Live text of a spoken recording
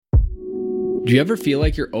Do you ever feel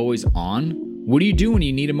like you're always on? What do you do when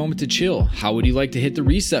you need a moment to chill? How would you like to hit the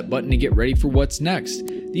reset button to get ready for what's next?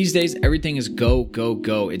 These days, everything is go, go,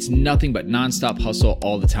 go. It's nothing but nonstop hustle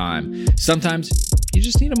all the time. Sometimes you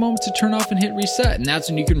just need a moment to turn off and hit reset, and that's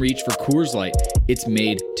when you can reach for Coors Light. It's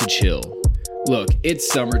made to chill. Look, it's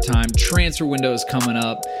summertime, transfer window is coming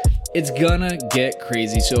up. It's gonna get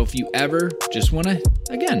crazy, so if you ever just wanna,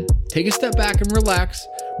 again, take a step back and relax,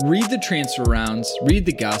 read the transfer rounds, read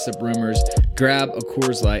the gossip rumors, grab a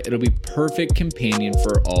Coors Light. It'll be perfect companion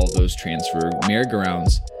for all those transfer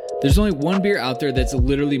merry-go-rounds. There's only one beer out there that's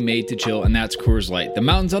literally made to chill, and that's Coors Light. The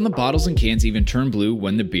mountains on the bottles and cans even turn blue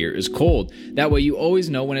when the beer is cold. That way you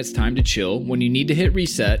always know when it's time to chill. When you need to hit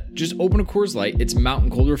reset, just open a Coors Light. It's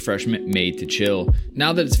mountain cold refreshment made to chill.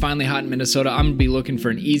 Now that it's finally hot in Minnesota, I'm going to be looking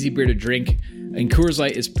for an easy beer to drink, and Coors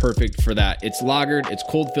Light is perfect for that. It's lagered, it's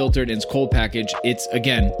cold filtered, and it's cold packaged. It's,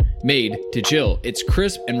 again, made to chill. It's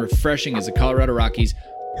crisp and refreshing as the Colorado Rockies.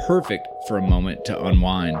 Perfect for a moment to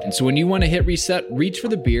unwind. And so when you want to hit reset, reach for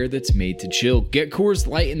the beer that's made to chill. Get Coors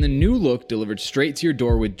Light in the new look delivered straight to your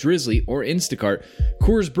door with Drizzly or Instacart.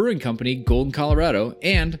 Coors Brewing Company, Golden, Colorado.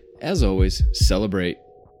 And, as always, celebrate.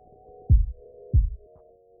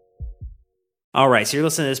 All right, so you're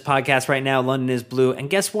listening to this podcast right now, London is Blue. And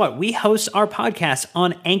guess what? We host our podcast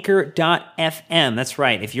on Anchor.fm. That's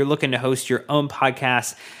right. If you're looking to host your own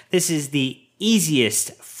podcast, this is the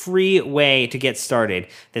easiest free way to get started.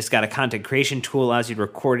 This got a content creation tool, allows you to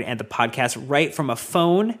record and the podcast right from a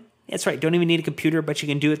phone. That's right, don't even need a computer, but you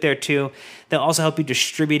can do it there too. They'll also help you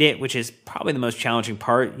distribute it, which is probably the most challenging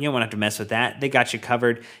part. You don't want to have to mess with that. They got you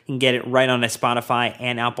covered. You can get it right on a Spotify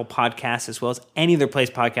and Apple Podcasts, as well as any other place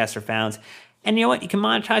podcasts are found. And you know what? You can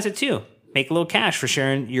monetize it too. Make a little cash for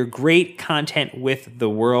sharing your great content with the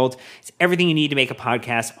world. It's everything you need to make a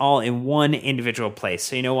podcast all in one individual place.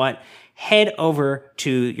 So you know what? Head over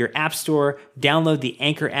to your app store, download the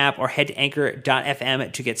Anchor app, or head to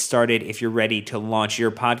anchor.fm to get started if you're ready to launch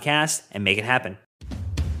your podcast and make it happen.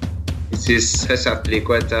 This is Cesar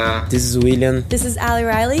Pliqueta. This is William. This is Ali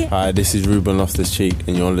Riley. Hi, this is Ruben Loftus-Cheek,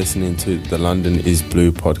 and you're listening to the London is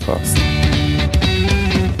Blue podcast.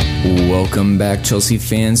 Welcome back, Chelsea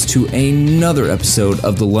fans, to another episode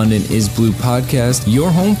of the London is Blue podcast,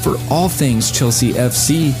 your home for all things Chelsea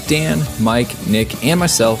FC. Dan, Mike, Nick, and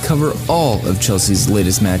myself cover all of Chelsea's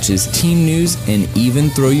latest matches, team news, and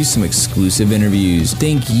even throw you some exclusive interviews.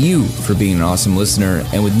 Thank you for being an awesome listener,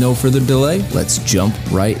 and with no further delay, let's jump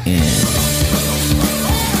right in.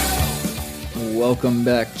 Welcome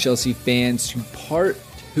back, Chelsea fans, to part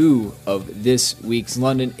 2 of this week's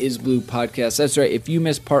London is Blue podcast. That's right. If you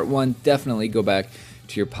missed part 1, definitely go back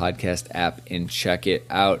to your podcast app and check it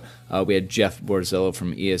out. We had Jeff Borzello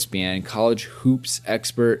from ESPN, college hoops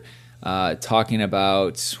expert, talking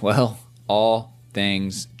about, well, all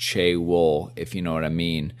things Che Wool, if you know what I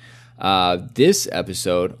mean. This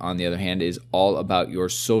episode, on the other hand, is all about your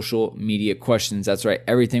social media questions. That's right.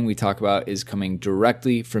 Everything we talk about is coming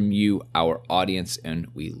directly from you, our audience, and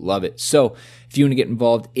we love it. So if you want to get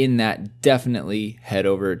involved in that, definitely head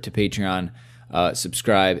over to Patreon,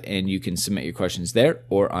 subscribe, and you can submit your questions there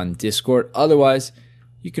or on Discord. Otherwise,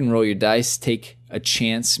 you can roll your dice, take a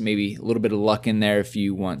chance, maybe a little bit of luck in there if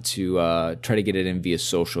you want to try to get it in via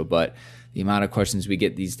social. But the amount of questions we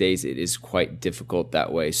get these days, it is quite difficult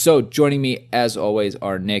that way. So joining me, as always,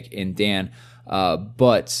 are Nick and Dan.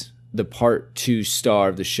 But the part 2 star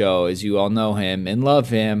of the show, as you all know him and love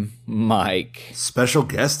him, Mike. Special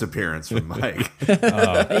guest appearance from Mike.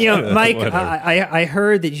 Mike, I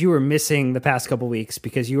heard that you were missing the past couple weeks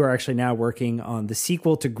because you are actually now working on the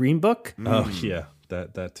sequel to Green Book. Oh, yeah,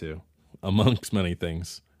 that too, amongst many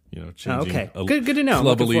things. Changing good to know.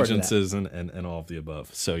 Club allegiances and all of the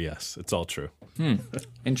above. So yes, it's all true.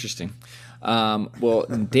 Interesting. Well,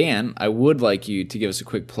 Dan, I would like you to give us a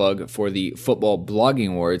quick plug for the Football Blogging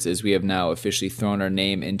Awards, as we have now officially thrown our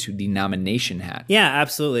name into the nomination hat. Yeah,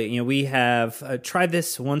 absolutely. We have tried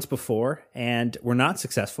this once before, and we're not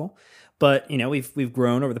successful. But we've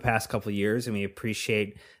grown over the past couple of years, and we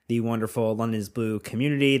appreciate the wonderful London is Blue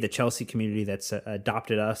community, the Chelsea community that's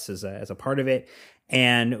adopted us as a part of it.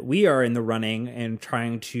 And we are in the running and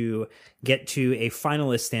trying to get to a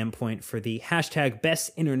finalist standpoint for the hashtag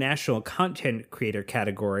Best International Content Creator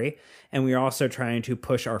category. And we are also trying to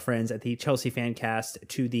push our friends at the Chelsea Fancast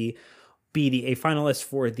to be a finalist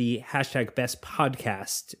for the hashtag Best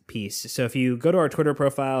Podcast piece. So if you go to our Twitter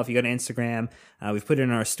profile, if you go to Instagram, we've put it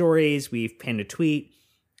in our stories, we've pinned a tweet.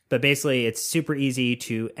 But basically, it's super easy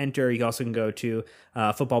to enter. You also can go to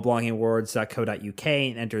footballbloggingawards.co.uk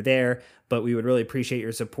and enter there. But we would really appreciate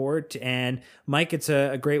your support. And Mike, it's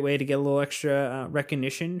a great way to get a little extra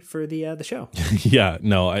recognition for the show. Yeah,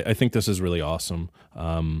 no, I think this is really awesome.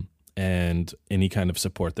 And any kind of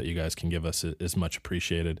support that you guys can give us is much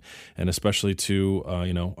appreciated. And especially to,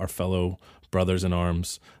 our fellow brothers in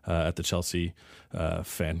arms at the Chelsea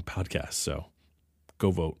fan podcast. So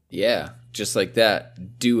go vote. Yeah, just like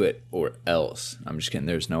that. Do it or else. I'm just kidding.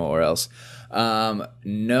 There's no or else.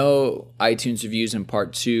 No iTunes reviews in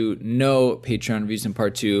part 2. No Patreon reviews in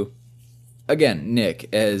part 2. Again,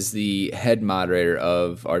 Nick, as the head moderator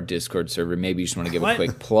of our Discord server, maybe you just want to give a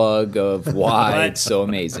quick plug of why it's so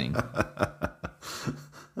amazing.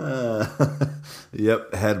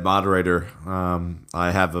 Yep, head moderator.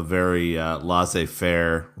 I have a very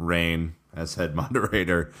laissez-faire reign as head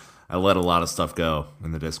moderator. I let a lot of stuff go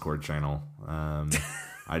in the Discord channel. I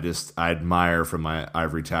admire from my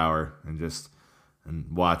ivory tower and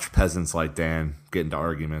watch peasants like Dan get into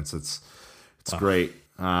arguments. It's great.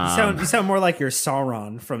 You sound more like you're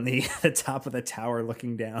Sauron from the top of the tower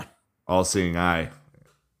looking down. All-seeing eye.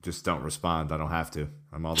 Just don't respond. I don't have to.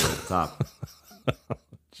 I'm all the way at the top.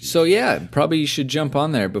 So yeah, probably you should jump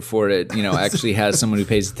on there before it, actually has someone who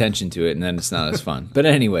pays attention to it, and then it's not as fun. But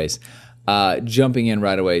anyways, jumping in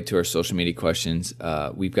right away to our social media questions,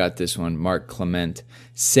 we've got this one, Mark Clement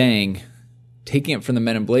saying, taking it from the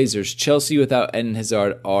Men in Blazers, Chelsea without Eden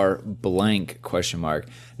Hazard are blank, ?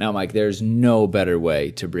 Now, Mike, there's no better way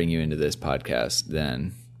to bring you into this podcast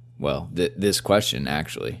than, this question,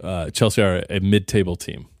 actually. Chelsea are a mid-table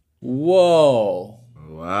team. Whoa.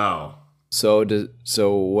 Wow. So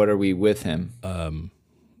what are we with him?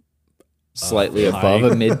 Slightly above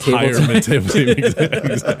a mid-table higher team? mid-table team.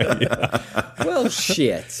 Exactly. Yeah. Well,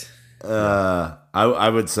 shit. I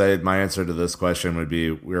would say my answer to this question would be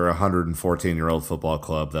we're a 114-year-old football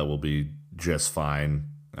club that will be just fine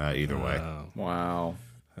either way. Wow.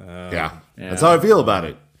 Yeah, that's how I feel about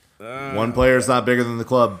it. One player is not bigger than the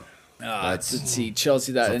club. Let's see.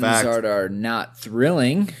 Chelsea that It's a fact. Hazard are not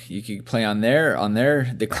thrilling. You could play on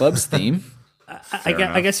the club's theme.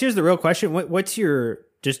 I guess here's the real question. What's your,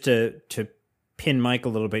 just to pin Mike a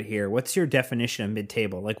little bit here, what's your definition of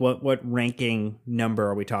mid-table? Like what ranking number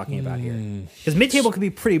are we talking about here? Because mid-table could be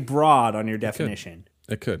pretty broad on your definition.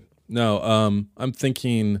 It could. No, I'm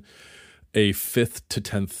thinking a 5th to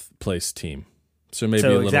 10th place team. So maybe a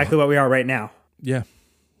little exactly what we are right now. Yeah.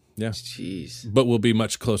 Jeez. But we'll be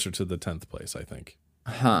much closer to the 10th place, I think.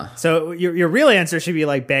 Huh. So your real answer should be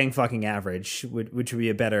like bang fucking average, which would be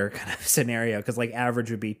a better kind of scenario, because like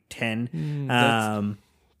average would be 10.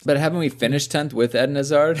 But haven't we finished 10th with Eden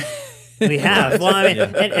Hazard? We have. Well, I mean,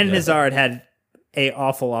 and Hazard had a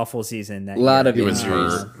awful season. That A lot year. of He was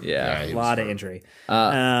injuries. hurt. Yeah. he A was lot of hurt. injury.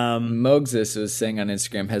 Mogsis was saying on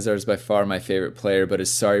Instagram, Hazard is by far my favorite player, but is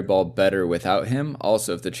Sarri Ball better without him?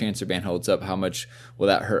 Also, if the transfer ban holds up, how much will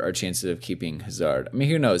that hurt our chances of keeping Hazard? I mean,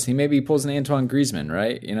 who knows? He maybe pulls an Antoine Griezmann,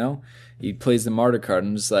 right? He plays the martyr card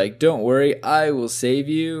and is like, don't worry, I will save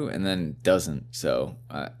you, and then doesn't. So,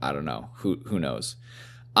 I don't know. Who knows?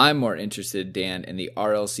 I'm more interested, Dan, in the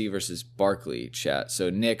RLC versus Barkley chat. So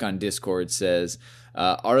Nick on Discord says,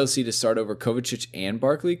 RLC to start over Kovacic and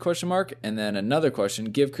Barkley, ? And then another question,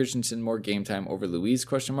 give Christensen more game time over Luiz, ?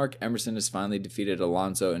 Emerson has finally defeated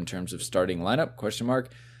Alonso in terms of starting lineup, ?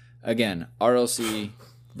 Again, RLC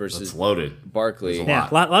versus That's loaded. Barkley. There's Yeah,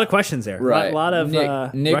 a lot of questions there. Right. A lot of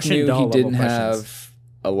Nick Russian knew doll he level didn't questions. have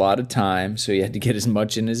a lot of time, so he had to get as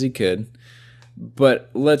much in as he could. But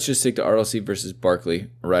let's just stick to RLC versus Barkley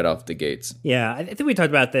right off the gates. Yeah, I think we talked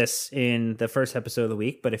about this in the first episode of the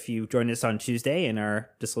week, but if you joined us on Tuesday and are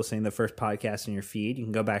just listening to the first podcast in your feed, you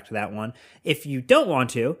can go back to that one. If you don't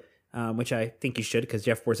want to, which I think you should because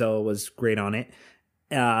Jeff Borzello was great on it,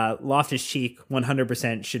 Loftus-Cheek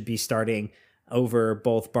 100% should be starting over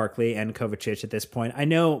both Barkley and Kovacic at this point. I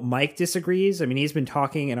know Mike disagrees. I mean, he's been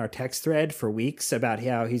talking in our text thread for weeks about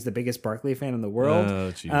how he's the biggest Barkley fan in the world.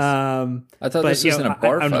 Oh, jeez. I thought this was in a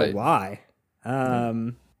bar I don't fight. know why.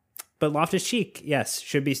 But Loftus-Cheek, yes,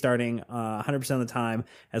 should be starting 100% of the time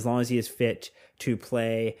as long as he is fit to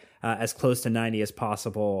play as close to 90 as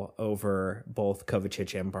possible over both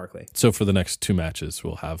Kovacic and Barkley. So for the next 2 matches,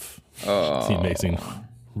 we'll have the amazing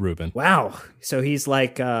Ruben. Wow. So he's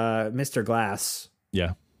like Mr. Glass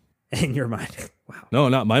Yeah. in your mind. Wow. No,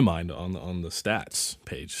 not my mind, on the stats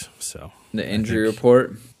page. So The injury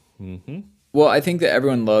report. Mm-hmm. Well, I think that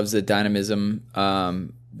everyone loves the dynamism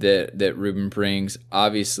that Ruben brings.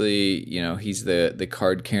 Obviously, he's the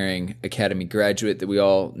card-carrying academy graduate that we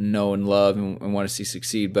all know and love and want to see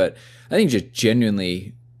succeed. But I think just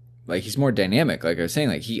genuinely, like he's more dynamic. Like I was saying,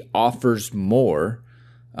 like he offers more,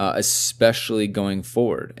 especially going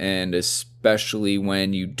forward, and especially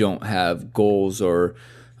when you don't have goals or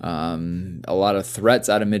a lot of threats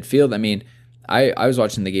out of midfield. I mean, I was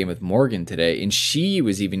watching the game with Morgan today, and she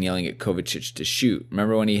was even yelling at Kovacic to shoot.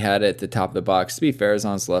 Remember when he had it at the top of the box? To be fair, it's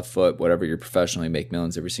on his left foot, whatever, you're professionally make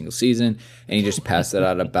millions every single season, and he just passed it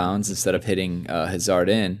out of bounds instead of hitting Hazard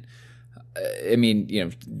in. I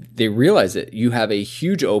mean, they realize that you have a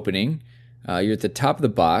huge opening. You're at the top of the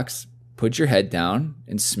box. Put your head down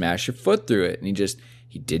and smash your foot through it. And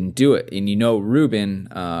he didn't do it. And Ruben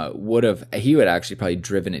would actually probably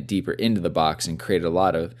driven it deeper into the box and created a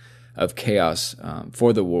lot of chaos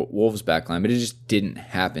for the Wolves backline, but it just didn't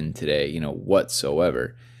happen today,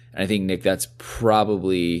 whatsoever. And I think, Nick, that's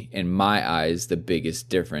probably, in my eyes, the biggest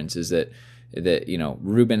difference is that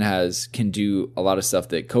Ruben can do a lot of stuff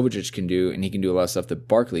that Kovacic can do, and he can do a lot of stuff that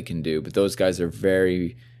Barkley can do, but those guys are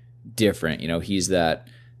very different. He's the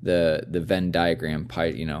Venn diagram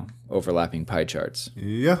pie, overlapping pie charts.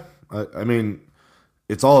 Yeah. I mean,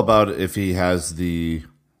 it's all about if he has the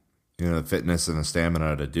the fitness and the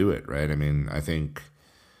stamina to do it, right? I mean, I think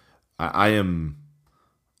I am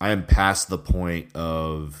past the point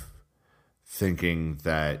of thinking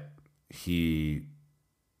that he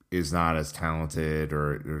is not as talented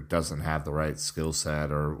or doesn't have the right skill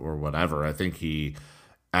set or whatever. I think he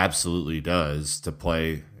absolutely does to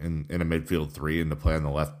play in a midfield three and to play on the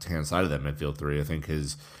left-hand side of that midfield three. I think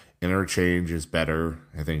his interchange is better.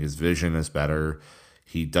 I think his vision is better.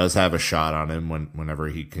 He does have a shot on him whenever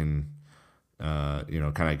he can, kind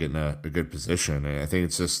of get in a good position. And I think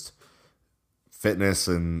it's just fitness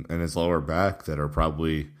and his lower back that are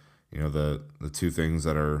probably, the two things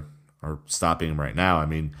that are stopping him right now. I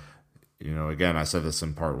mean, again, I said this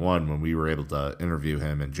in part one when we were able to interview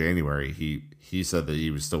him in January. He said that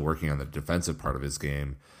he was still working on the defensive part of his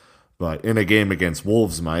game. But in a game against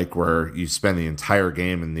Wolves, Mike, where you spend the entire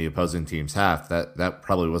game in the opposing team's half, that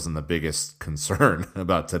probably wasn't the biggest concern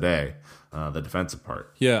about today, the defensive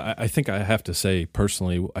part. Yeah, I think I have to say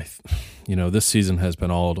personally, this season has been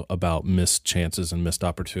all about missed chances and missed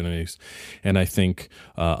opportunities. And I think,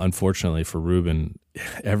 unfortunately for Ruben,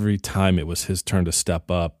 every time it was his turn to step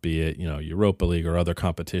up, be it Europa League or other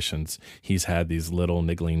competitions, he's had these little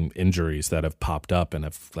niggling injuries that have popped up and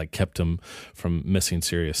have kept him from missing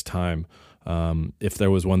serious time. If there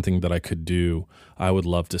was one thing that I could do, I would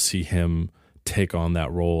love to see him take on that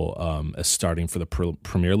role as starting for the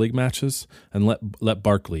Premier League matches and let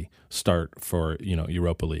Barkley start for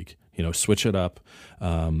Europa League. Switch it up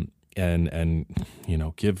and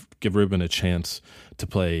give Ruben a chance to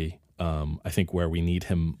play. I think where we need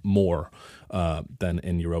him more than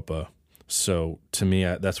in Europa. So to me,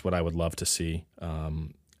 that's what I would love to see.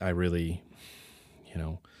 I really,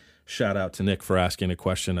 shout out to Nick for asking a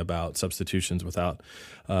question about substitutions without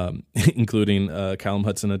including Callum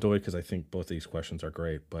Hudson-Odoi, because I think both of these questions are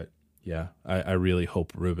great. But yeah, I really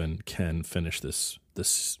hope Ruben can finish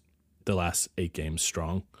the last 8 games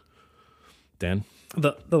strong. Dan?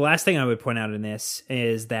 The last thing I would point out in this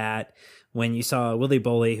is that when you saw Willy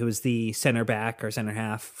Boly, who was the center back or center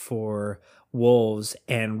half for Wolves,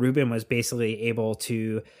 and Ruben was basically able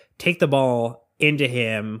to take the ball into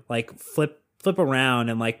him, flip around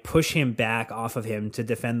and push him back off of him to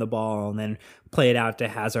defend the ball and then play it out to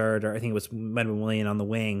Hazard, or I think it might have been Willian on the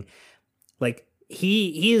wing.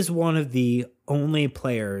 He is one of the only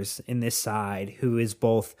players in this side who is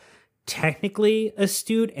both technically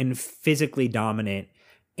astute and physically dominant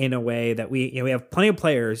in a way that we have plenty of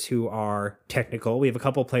players who are technical. We have a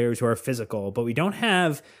couple of players who are physical, but we don't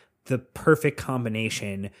have the perfect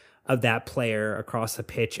combination of that player across the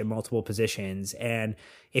pitch in multiple positions. And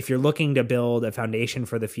if you're looking to build a foundation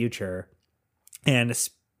for the future, and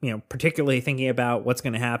particularly thinking about what's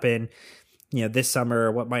going to happen, this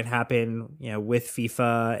summer, what might happen, with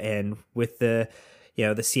FIFA and with the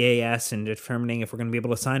CAS and determining if we're going to be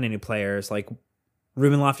able to sign any players,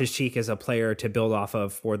 Ruben Loftus-Cheek is a player to build off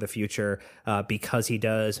of for the future because he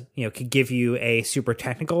does, could give you a super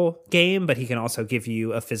technical game, but he can also give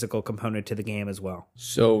you a physical component to the game as well.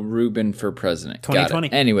 So Ruben for president. 2020.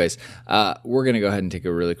 Anyways, we're going to go ahead and take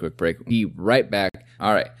a really quick break. Be right back.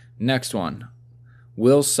 All right, next one.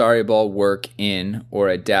 Will Sarri Ball work in or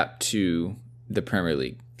adapt to the Premier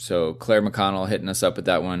League? So Claire McConnell hitting us up with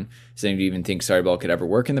that one, saying, do you even think Sarri Ball could ever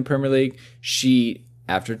work in the Premier League? She,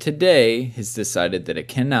 after today, has decided that it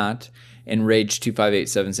cannot. And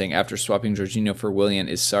Rage2587 saying, after swapping Jorginho for Willian,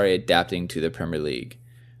 is Sarri adapting to the Premier League?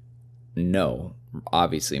 No,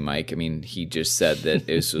 obviously, Mike. I mean, he just said that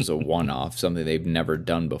this was a one-off, something they've never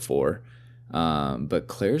done before. But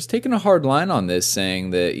Claire's taking a hard line on this, saying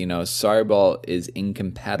that, Sorry Ball is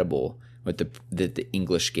incompatible with the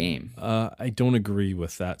English game. I don't agree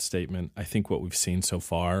with that statement. I think what we've seen so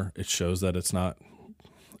far, it shows that it's not,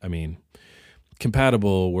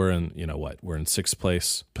 compatible. We're in, we're in 6th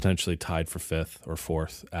place, potentially tied for 5th or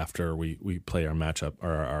 4th after we play our matchup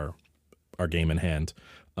or our game in hand.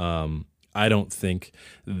 I don't think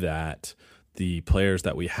that the players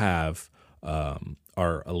that we have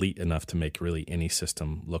are elite enough to make really any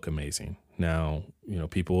system look amazing. Now,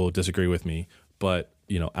 people will disagree with me, but,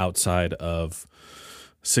 outside of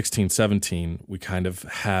 16-17, we kind of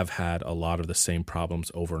have had a lot of the same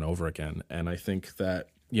problems over and over again. And I think that,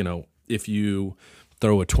 if you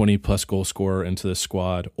throw a 20-plus goal scorer into the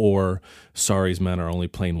squad, or Sarri's men are only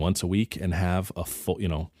playing once a week and have a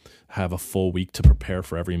full week to prepare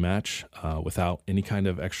for every match without any kind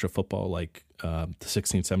of extra football like the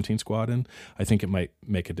 16-17 squad in, I think it might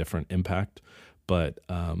make a different impact. But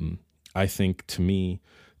I think, to me,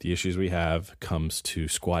 the issues we have comes to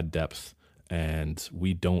squad depth, and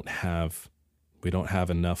we don't have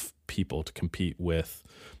enough people to compete with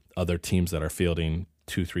other teams that are fielding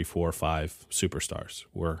 2, 3, 4, 5 superstars.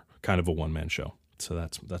 We're kind of a one-man show. So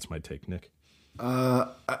that's my take, Nick.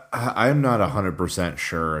 I'm not 100%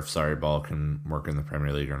 sure if Sorry Ball can work in the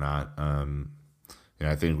Premier League or not.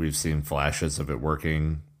 I think we've seen flashes of it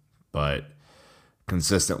working, but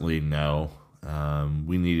consistently, no.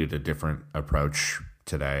 We needed a different approach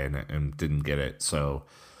today and didn't get it. So,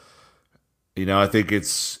 I think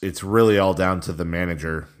it's really all down to the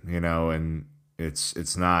manager, and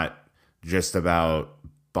it's not just about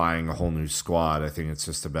buying a whole new squad. I think it's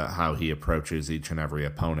just about how he approaches each and every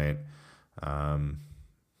opponent.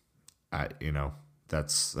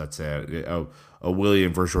 That's it. A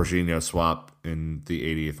Willian versus Jorginho swap in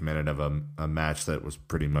the 80th minute of a match that was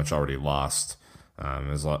pretty much already lost,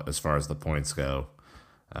 as far as the points go,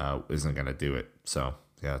 isn't going to do it. So,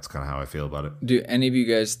 yeah, that's kind of how I feel about it. Do any of you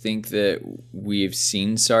guys think that we've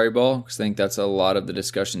seen Sorry Ball? Because I think that's a lot of the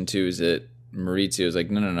discussion, too, is that Maurizio is like,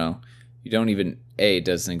 no. You don't even, A, it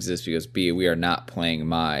doesn't exist, because B, we are not playing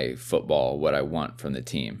my football, what I want from the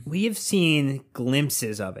team. We have seen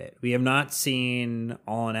glimpses of it. We have not seen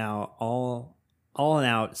all and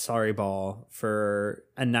out Sorry Ball for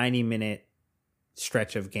a 90-minute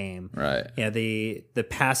stretch of game. Right. Yeah, the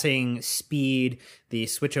passing speed, the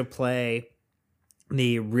switch of play,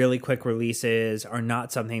 the really quick releases are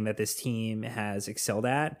not something that this team has excelled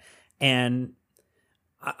at. And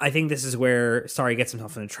I think this is where Sarri gets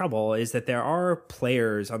himself into trouble, is that there are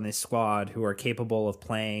players on this squad who are capable of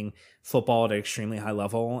playing football at an extremely high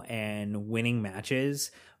level and winning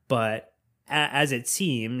matches. But as it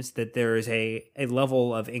seems that there is a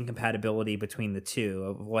level of incompatibility between the two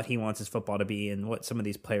of what he wants his football to be and what some of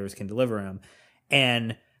these players can deliver him.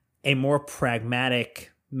 And a more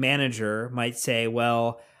pragmatic manager might say,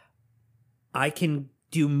 well, I can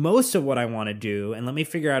do most of what I want to do, and let me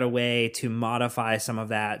figure out a way to modify some of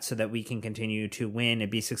that so that we can continue to win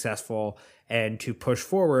and be successful and to push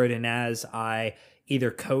forward. And as I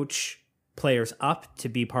either coach players up to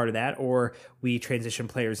be part of that, or we transition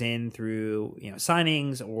players in through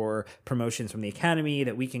signings or promotions from the academy,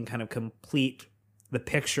 that we can kind of complete the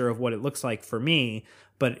picture of what it looks like for me.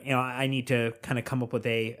 But I need to kind of come up with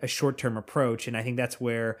a short-term approach, and I think that's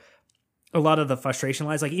where a lot of the frustration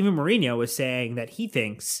lies. Like, even Mourinho was saying that he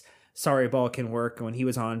thinks Sorry Ball can work when he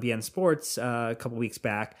was on BN Sports a couple weeks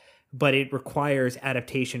back, but it requires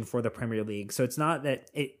adaptation for the Premier League. So it's not that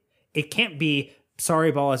it can't be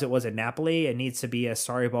Sorry Ball as it was at Napoli. It needs to be a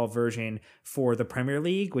Sorry Ball version for the Premier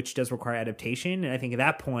League, which does require adaptation. And I think at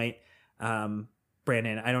that point,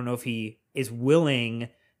 Brandon, I don't know if he is willing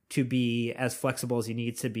to be as flexible as he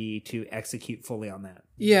needs to be to execute fully on that.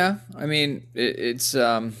 Yeah, I mean, it's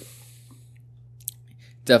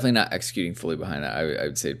definitely not executing fully behind that. I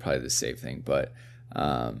would say probably the safe thing, but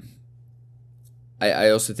I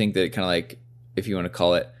also think that kind of like, if you want to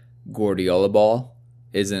call it Guardiola ball,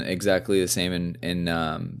 isn't exactly the same in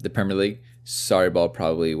the Premier League. Sorry Ball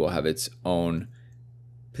probably will have its own,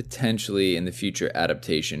 potentially in the future,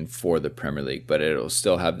 adaptation for the Premier League, but it'll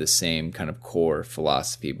still have the same kind of core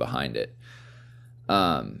philosophy behind it.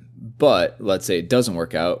 But let's say it doesn't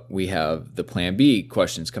work out. We have the plan B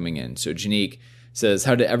questions coming in. So Janique says,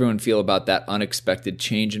 how did everyone feel about that unexpected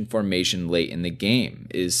change in formation late in the game?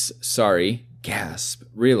 Is Sarri, gasp,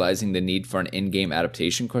 realizing the need for an in-game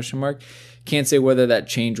adaptation, ? Can't say whether that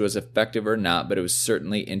change was effective or not, but it was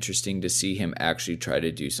certainly interesting to see him actually try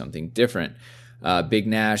to do something different. Big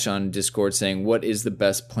Nash on Discord saying, what is the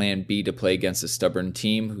best plan B to play against a stubborn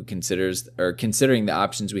team who considering the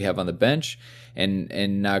options we have on the bench? And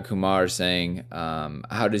Nagkumar saying,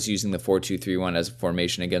 how does using the 4-2-3-1 as a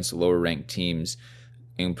formation against lower ranked teams,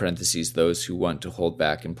 in parentheses, those who want to hold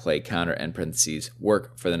back and play counter, end parentheses,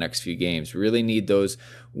 work for the next few games? We really need those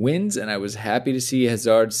wins, and I was happy to see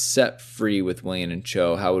Hazard set free with Willian and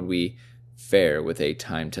Cho. How would we fare with a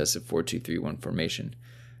time-tested 4-2-3-1 formation?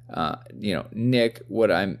 Nick,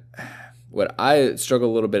 what I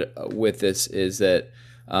struggle a little bit with this is that,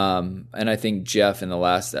 and I think Jeff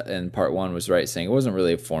in part one was right, saying it wasn't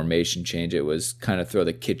really a formation change. It was kind of throw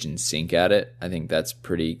the kitchen sink at it. I think that's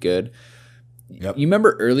pretty good. Yep. You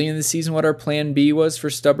remember early in the season what our plan B was for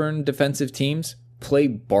stubborn defensive teams? Play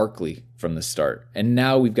Barkley from the start. And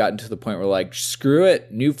now we've gotten to the point where, like, screw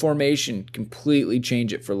it, new formation, completely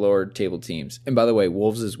change it for lower table teams. And by the way,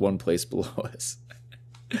 Wolves is one place below us.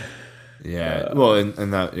 Yeah, well,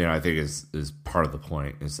 and that, I think is part of the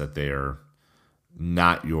point, is that they are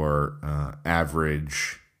not your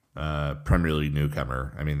average Premier League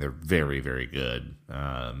newcomer. I mean, they're very, very good,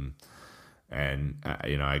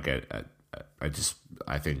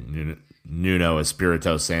 I think Nuno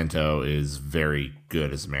Espirito Santo is very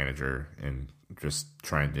good as a manager and just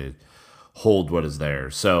trying to hold what is there.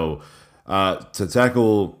 So to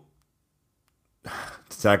tackle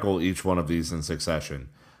each one of these in succession.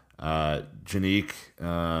 Janique,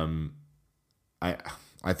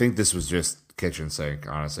 I think this was just kitchen sink,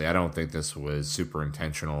 honestly. I don't think this was super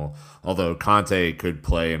intentional, although Conte could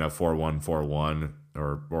play in a 4-1-4-1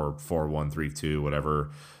 or 4-1-3-2,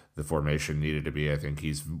 whatever the formation needed to be. I think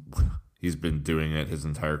he's been doing it his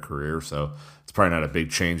entire career, so it's probably not a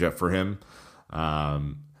big change up for him.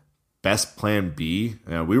 Best plan B,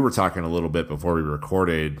 we were talking a little bit before we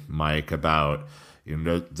recorded, Mike, about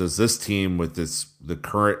does this team with the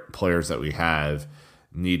current players that we have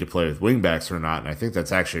need to play with wingbacks or not? And I think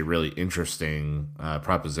that's actually a really interesting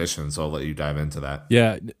proposition. So I'll let you dive into that.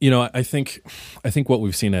 Yeah, I think what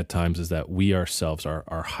we've seen at times is that we ourselves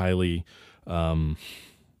are highly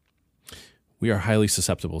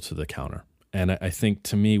susceptible to the counter. And I think,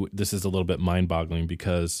 to me, this is a little bit mind-boggling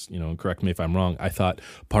because, correct me if I'm wrong, I thought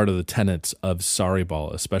part of the tenets of Sarri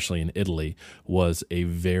ball, especially in Italy, was a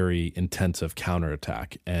very intensive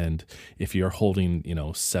counterattack. And if you're holding,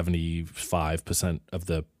 75% of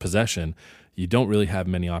the possession, you don't really have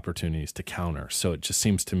many opportunities to counter. So it just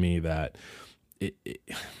seems to me that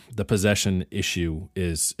the possession issue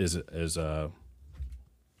is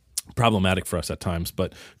problematic for us at times.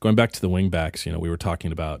 But going back to the wing backs, we were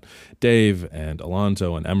talking about Dave and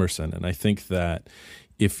Alonso and Emerson, and I think that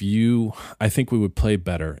I think we would play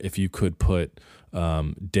better if you could put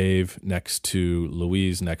Dave next to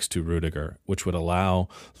Luiz, next to Rudiger, which would allow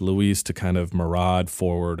Luiz to kind of maraude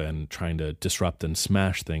forward and trying to disrupt and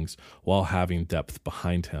smash things while having depth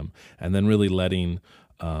behind him, and then really letting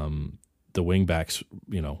the wingbacks,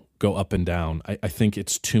 go up and down. I think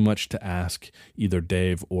it's too much to ask either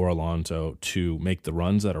Dave or Alonso to make the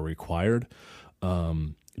runs that are required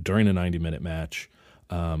during a 90-minute match,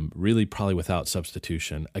 really probably without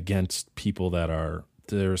substitution, against people there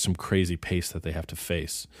is some crazy pace that they have to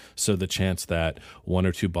face. So the chance that one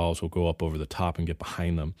or two balls will go up over the top and get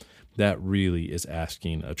behind them, that really is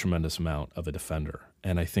asking a tremendous amount of a defender.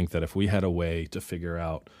 And I think that if we had a way to figure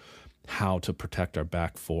out how to protect our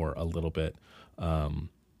back four a little bit,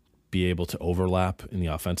 be able to overlap in the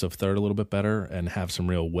offensive third a little bit better and have some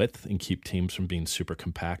real width and keep teams from being super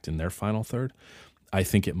compact in their final third, I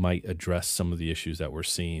think it might address some of the issues that we're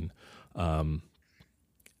seeing.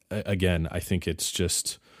 Again, I think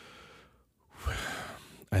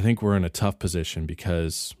we're in a tough position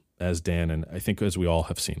because, as Dan and I think as we all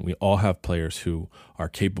have seen, we all have players who are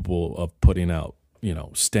capable of putting out,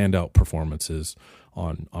 standout performances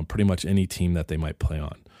on pretty much any team that they might play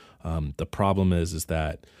on. The problem is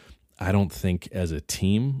that I don't think as a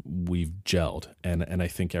team we've gelled, and I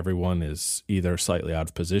think everyone is either slightly out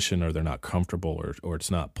of position or they're not comfortable or it's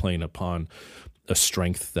not playing upon a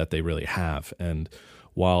strength that they really have. And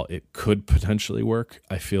while it could potentially work,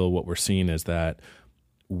 I feel what we're seeing is that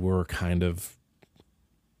we're kind of,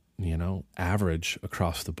 average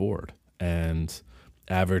across the board, and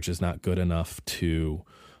average is not good enough to,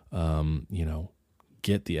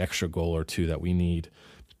 get the extra goal or two that we need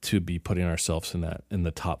to be putting ourselves in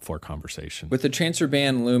the top four conversation. With the transfer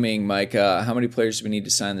ban looming, Mike, how many players do we need to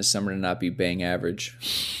sign this summer to not be bang average?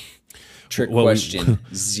 Trick question.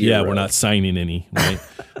 Zero. Yeah, we're not signing any, right?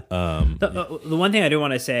 The one thing I do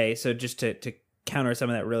want to say, so just to counter some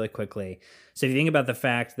of that really quickly. So if you think about the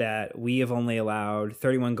fact that we have only allowed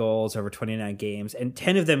 31 goals over 29 games, and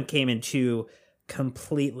 10 of them came in two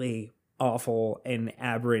completely awful and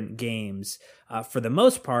aberrant games. For the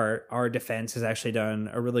most part, our defense has actually done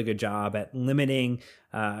a really good job at limiting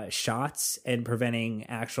shots and preventing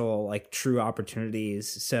actual like true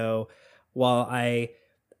opportunities. So while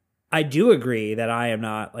I do agree that I am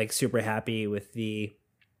not like super happy with the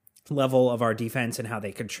level of our defense and how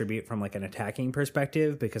they contribute from like an attacking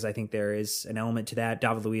perspective, because I think there is an element to that.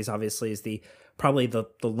 David Luiz obviously is probably the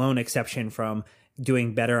lone exception from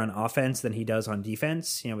doing better on offense than he does on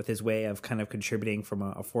defense, with his way of kind of contributing from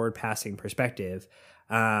a forward passing perspective.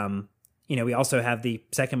 We also have the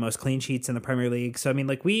second most clean sheets in the Premier League. So, I mean,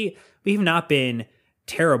 like we've not been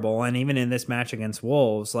terrible. And even in this match against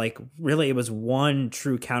Wolves, like really it was one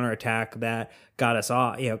true counterattack that got us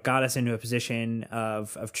off, got us into a position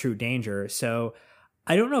of true danger. So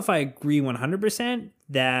I don't know if I agree 100%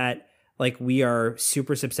 that like we are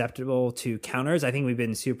super susceptible to counters. I think we've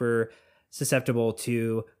been super susceptible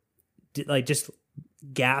to like just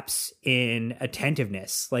gaps in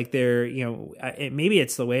attentiveness. Like maybe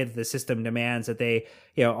it's the way that the system demands that they,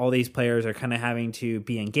 all these players are kind of having to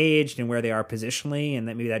be engaged in where they are positionally, and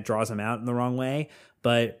that maybe that draws them out in the wrong way.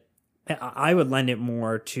 But I would lend it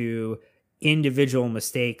more to individual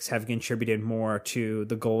mistakes have contributed more to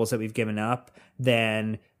the goals that we've given up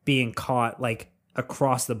than being caught like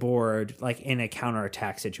across the board, like in a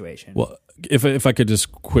counterattack situation. Well, if I could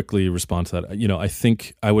just quickly respond to that, I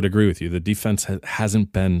think I would agree with you. The defense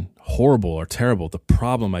hasn't been horrible or terrible. The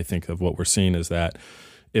problem, I think, of what we're seeing is that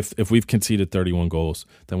if we've conceded 31 goals,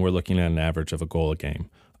 then we're looking at an average of a goal a game.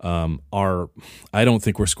 I don't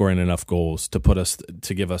think we're scoring enough goals to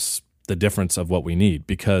give us the difference of what we need,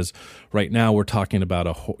 because right now we're talking about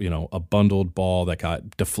a bundled ball that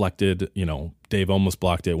got deflected. Dave almost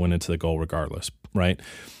blocked it, went into the goal regardless, right?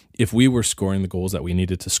 If we were scoring the goals that we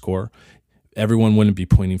needed to score, everyone wouldn't be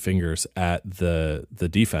pointing fingers at the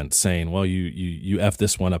defense saying, well, you F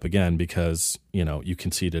this one up again because, you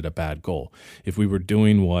conceded a bad goal. If we were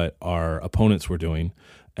doing what our opponents were doing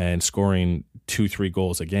and scoring 2-3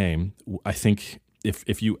 goals a game, I think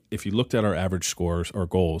if you looked at our average scores or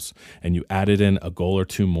goals and you added in a goal or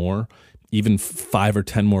two more, even 5 or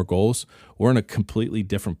 10 more goals, we're in a completely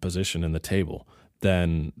different position in the table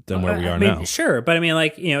than where we are now. Sure, but I mean,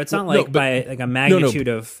 like, it's not by like a magnitude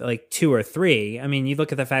of like 2 or 3. I mean, you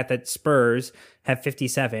look at the fact that Spurs have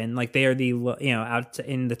 57, like they are the out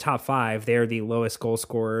in the top 5, they are the lowest goal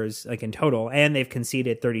scorers like in total, and they've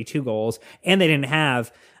conceded 32 goals, and they didn't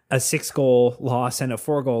have a 6-goal loss and a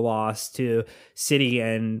 4-goal loss to City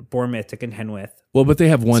and Bournemouth to contend with. Well, but they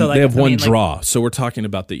have one. So they have one draw. So we're talking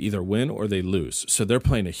about they either win or they lose. So they're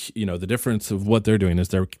playing the difference of what they're doing is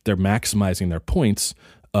they're maximizing their points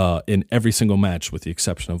in every single match with the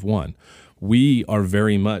exception of one. We are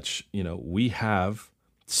very much we have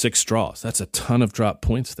 6 draws. That's a ton of drop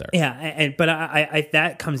points there. Yeah, but I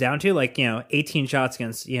that comes down to 18 shots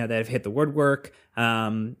against that have hit the woodwork.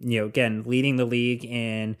 Again, leading the league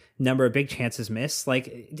in number of big chances missed. Like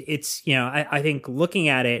it's I think looking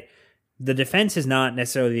at it, the defense is not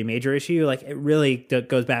necessarily the major issue. Like it really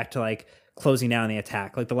goes back to like closing down the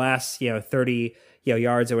attack. Like the last 30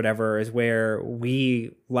 yards or whatever is where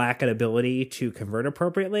we lack an ability to convert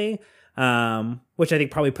appropriately. Which I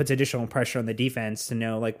think probably puts additional pressure on the defense to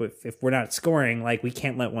know, like, if we're not scoring, like, we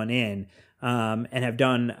can't let one in, and have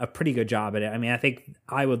done a pretty good job at it. I mean, I think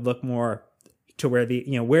I would look more to where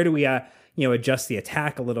where do we, adjust the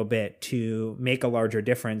attack a little bit to make a larger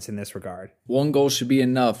difference in this regard. One goal should be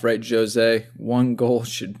enough, right, Jose? One goal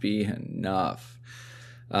should be enough.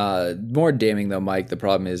 More damning though, Mike, the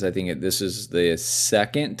problem is I think this is the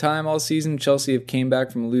second time all season Chelsea have came back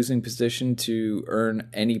from a losing position to earn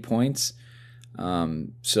any points.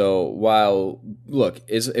 So while,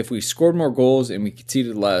 if we scored more goals and we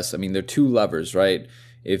conceded less, I mean, they're two levers, right?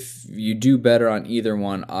 If you do better on either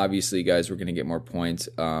one, obviously, guys, we're going to get more points.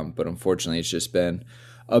 But unfortunately, it's just been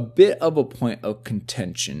a bit of a point of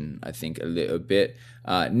contention, I think, a little bit.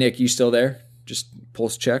 Nick, you still there? Just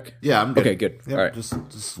pulse check? Yeah, I'm good. Okay, good. Yep, all right.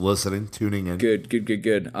 Just listening, tuning in. Good.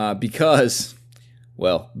 Because,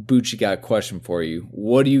 Bucci got a question for you.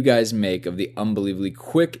 What do you guys make of the unbelievably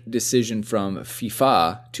quick decision from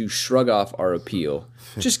FIFA to shrug off our appeal?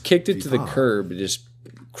 Just kicked it to the curb, just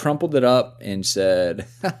crumpled it up and said,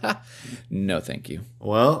 no, thank you.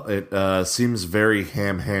 Well, it seems very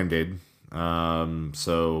ham-handed.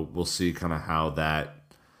 So we'll see kind of how that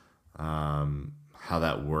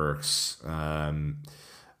works.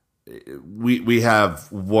 We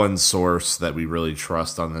have one source that we really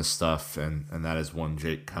trust on this stuff, and that is one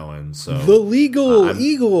Jake Cohen. So the legal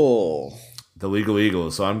eagle. The legal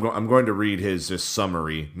eagle. So I'm going to read his just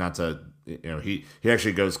summary, not to he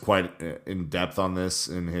actually goes quite in depth on this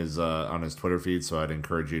in his on his Twitter feed. So I'd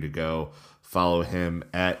encourage you to go follow him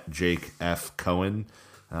at Jake F. Cohen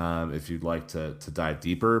if you'd like to dive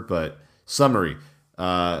deeper. But summary.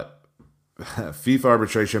 FIFA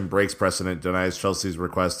arbitration breaks precedent, denies Chelsea's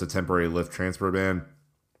request to temporarily lift transfer ban.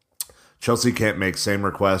 Chelsea can't make same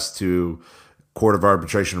request to Court of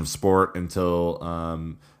Arbitration of Sport until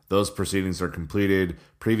those proceedings are completed.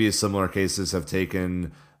 Previous similar cases have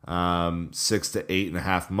taken 6 to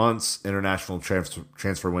 8.5 months. International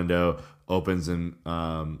transfer window opens in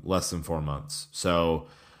less than 4 months. So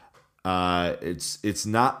it's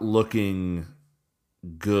not looking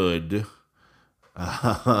good.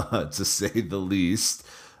 To say the least.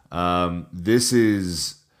 This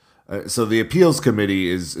is so the appeals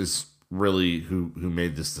committee is really who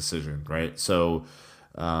made this decision, right? So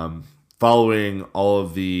following all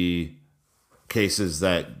of the cases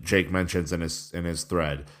that Jake mentions in his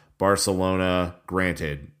thread, Barcelona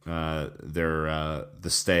granted the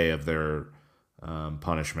stay of their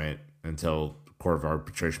punishment until Court of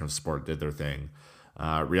Arbitration of Sport did their thing.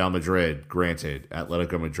 Real Madrid granted,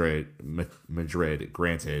 Atletico Madrid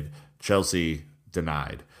granted, Chelsea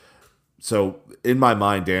denied. So in my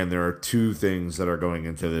mind, Dan, there are two things that are going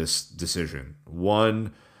into this decision.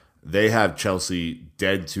 One, they have Chelsea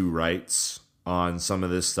dead to rights on some of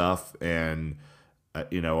this stuff, and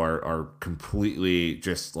are completely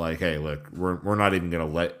just like, hey, look, we're not even going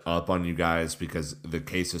to let up on you guys because the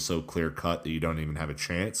case is so clear cut that you don't even have a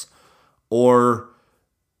chance. Or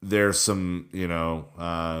there's some,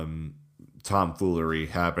 tomfoolery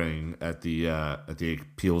happening at the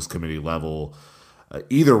appeals committee level.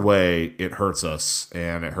 Either way, it hurts us,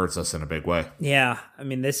 and it hurts us in a big way. Yeah, I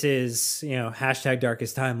mean, this is hashtag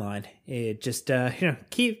darkest timeline. It just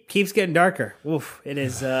keeps getting darker. Oof, it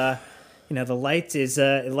is. The light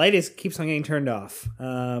keeps on getting turned off.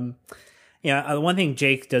 The one thing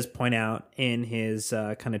Jake does point out in his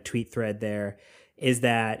kind of tweet thread there is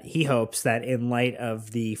that he hopes that in light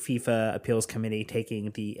of the FIFA Appeals Committee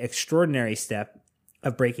taking the extraordinary step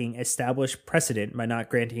of breaking established precedent by not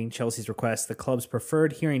granting Chelsea's request, the club's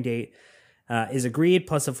preferred hearing date is agreed,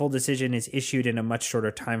 plus a full decision is issued in a much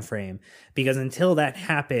shorter time frame. Because until that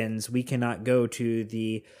happens, we cannot go to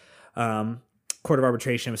the Court of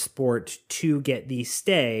Arbitration of Sport to get the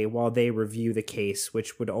stay while they review the case,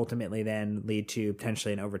 which would ultimately then lead to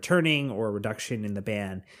potentially an overturning or a reduction in the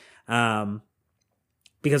ban.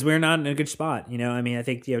 Because we're not in a good spot. I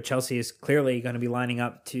think, Chelsea is clearly going to be lining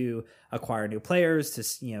up to acquire new players, to,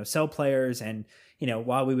 sell players. And,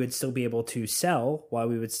 while we would still be able to sell, while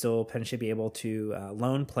we would still potentially be able to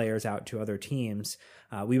loan players out to other teams,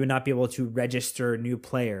 we would not be able to register new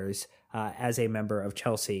players as a member of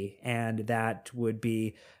Chelsea. And that would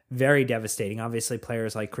be very devastating. Obviously,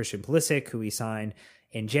 players like Christian Pulisic, who we signed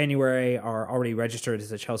in January, are already registered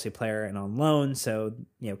as a Chelsea player and on loan. So,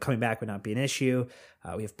 coming back would not be an issue.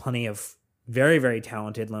 We have plenty of very, very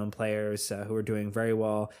talented loan players who are doing very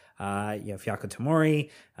well. Fiaco Tomori,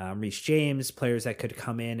 Reece James, players that could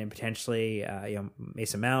come in and potentially,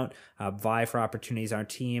 Mason Mount, vie for opportunities on our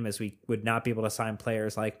team, as we would not be able to sign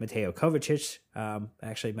players like Mateo Kovacic.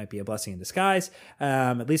 Actually, might be a blessing in disguise,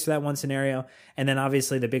 at least for that one scenario. And then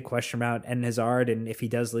obviously the big question about Eden Hazard, and if he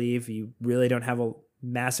does leave, you really don't have a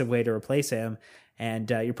massive way to replace him. And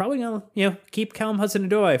you're probably going to, keep Callum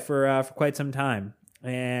Hudson-Odoi for quite some time.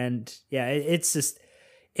 And yeah, it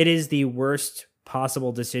is the worst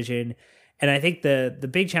possible decision. And I think the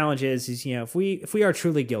big challenge is if we are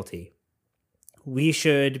truly guilty, we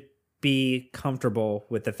should be comfortable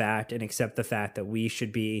with the fact and accept the fact that we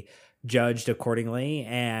should be judged accordingly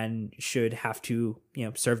and should have to,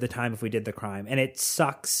 serve the time if we did the crime. And it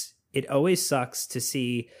sucks. It always sucks to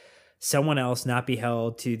see someone else not be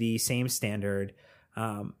held to the same standard.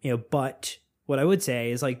 But what I would say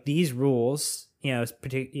is these rules,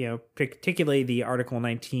 particularly the Article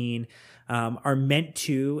 19, are meant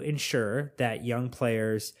to ensure that young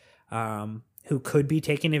players who could be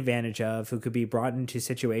taken advantage of, who could be brought into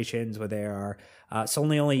situations where they are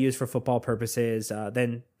solely only used for football purposes,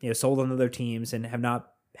 then sold on other teams and have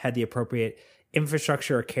not had the appropriate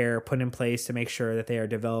infrastructure or care put in place to make sure that they are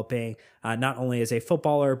developing not only as a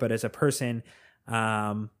footballer but as a person.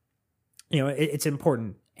 It's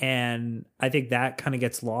important. And I think that kind of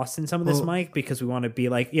gets lost in some of this, Mike, because we want to be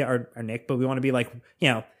or Nick, but we want to be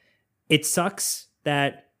it sucks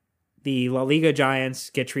that the La Liga giants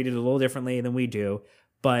get treated a little differently than we do.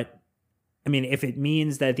 But I mean, if it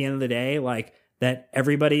means that at the end of the day, that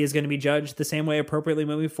everybody is going to be judged the same way appropriately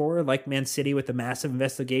moving forward, like Man City with the massive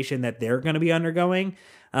investigation that they're going to be undergoing,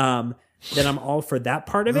 then I'm all for that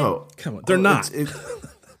part of it. Come on, they're not.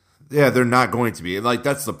 Yeah, they're not going to be. Like,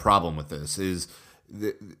 that's the problem with this is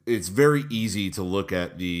it's very easy to look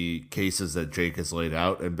at the cases that Jake has laid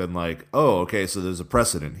out and been like, oh, okay, so there's a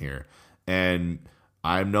precedent here. And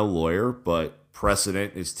I'm no lawyer, but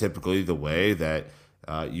precedent is typically the way that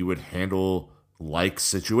you would handle like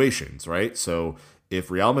situations, right? So if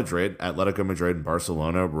Real Madrid, Atletico Madrid, and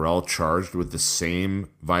Barcelona were all charged with the same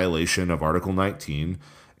violation of Article 19,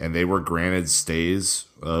 and they were granted stays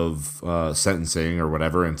of sentencing or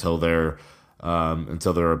whatever until their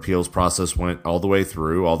appeals process went all the way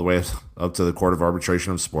through, all the way up to the Court of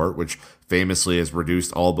Arbitration of Sport, which famously has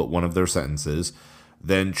reduced all but one of their sentences,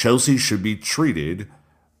 then Chelsea should be treated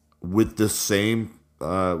with the same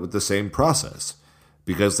process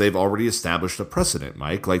because they've already established a precedent,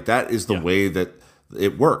 Mike. Like, that is the way that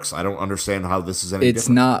it works. I don't understand how this is any It's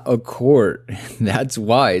different. not a court. That's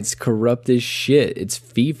why. It's corrupt as shit. It's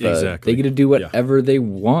FIFA. Exactly. They get to do whatever they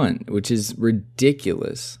want, which is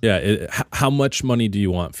ridiculous. Yeah. How much money do you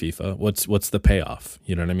want, FIFA? What's the payoff?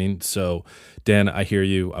 You know what I mean? So, Dan, I hear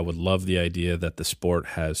you. I would love the idea that the sport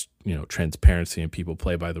has, transparency and people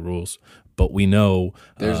play by the rules. But we know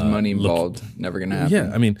There's money involved. Never going to happen.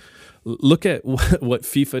 Yeah, I mean, look at what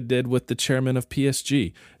FIFA did with the chairman of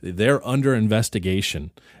PSG. They're under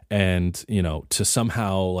investigation, and to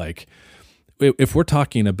somehow, like, if we're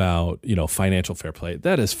talking about financial fair play,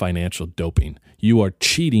 that is financial doping. You are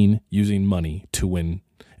cheating using money to win,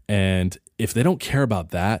 and if they don't care about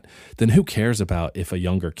that, then who cares about if a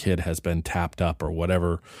younger kid has been tapped up or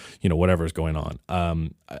whatever is going on?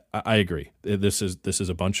 I agree. This is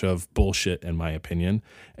a bunch of bullshit in my opinion,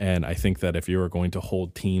 and I think that if you are going to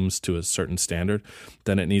hold teams to a certain standard,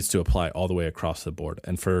 then it needs to apply all the way across the board.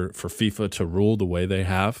 And for FIFA to rule the way they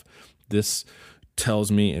have, this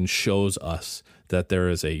tells me and shows us that there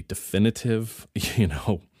is a definitive,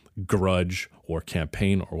 grudge or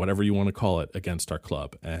campaign or whatever you want to call it against our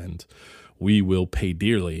club, and we will pay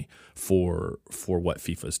dearly for what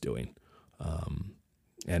FIFA's doing,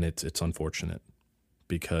 and it's unfortunate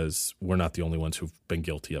because we're not the only ones who've been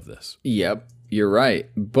guilty of this. Yep, you're right.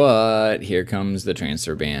 But here comes the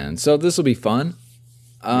transfer ban. So this will be fun.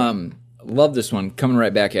 Love this one. Coming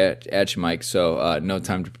right back at you, Mike. So no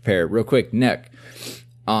time to prepare. Real quick, Nick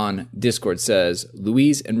on Discord says,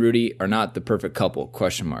 Luis and Rudy are not the perfect couple, ?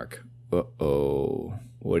 Uh-oh.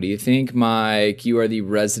 What do you think, Mike? You are the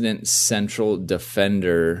resident central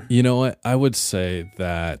defender. You know what? I would say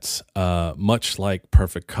that much like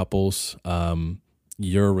perfect couples,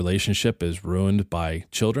 your relationship is ruined by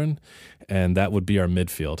children, and that would be our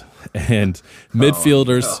midfield. And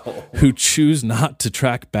midfielders who choose not to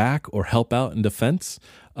track back or help out in defense,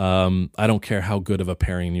 I don't care how good of a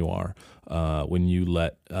pairing you are, when you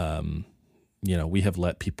let we have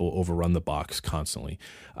let people overrun the box constantly.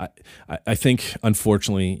 I think,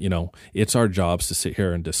 unfortunately, it's our jobs to sit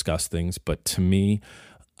here and discuss things, but to me,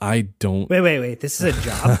 I don't. Wait. This is a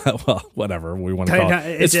job. Well, whatever we want to call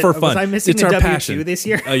it. It's for fun. Was I missing it's the our W2 passion this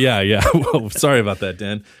year? Yeah. Well, sorry about that,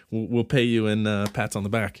 Dan. We'll pay you in pats on the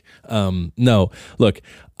back. No, look,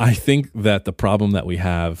 I think that the problem that we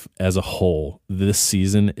have as a whole this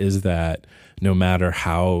season is that no matter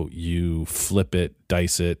how you flip it,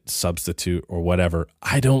 dice it, substitute, or whatever,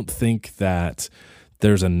 I don't think that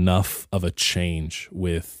there's enough of a change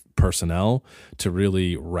with personnel to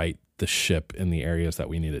really right the ship in the areas that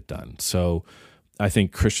we need it done. So I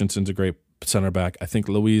think Christensen's a great center back. I think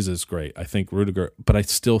Luis is great. I think Rudiger, but I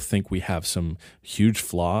still think we have some huge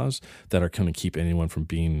flaws that are going to keep anyone from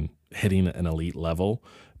hitting an elite level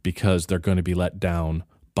because they're going to be let down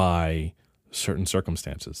by certain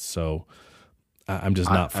circumstances. So I'm just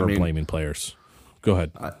not for blaming players. Go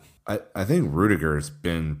ahead. I think Rudiger has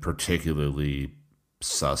been particularly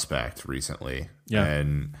suspect recently. Yeah.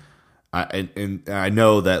 And I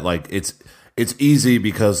know that, like, it's easy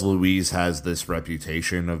because Luis has this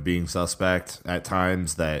reputation of being suspect at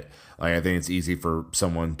times that, like, I think it's easy for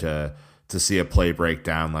someone to see a play break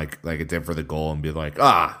down like it did for the goal and be like,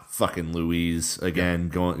 fucking Luis again,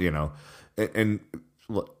 going, and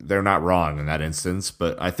look, they're not wrong in that instance,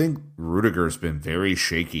 but I think Rudiger's been very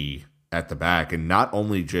shaky at the back, and not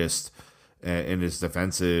only just in his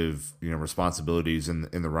defensive, responsibilities in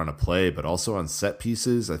the run of play, but also on set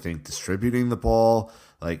pieces. I think distributing the ball,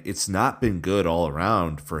 like, it's not been good all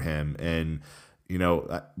around for him. And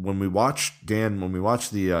when we watch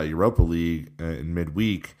the Europa League in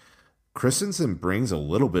midweek, Christensen brings a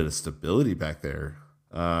little bit of stability back there.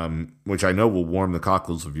 Which I know will warm the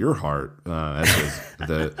cockles of your heart as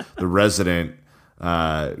the resident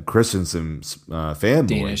Christensen fanboy.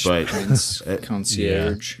 Danish Prince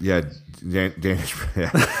concierge. Yeah, Danish.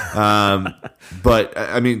 Yeah. But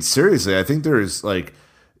I mean, seriously, I think there is, like,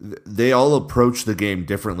 they all approach the game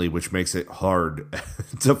differently, which makes it hard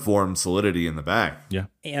to form solidity in the back. Yeah.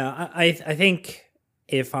 Yeah, I think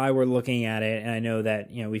if I were looking at it, and I know that,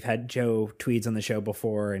 we've had Joe Tweeds on the show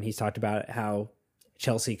before, and he's talked about how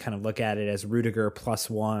Chelsea kind of look at it as Rudiger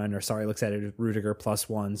 +1, looks at it as Rudiger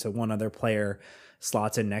 +1, so one other player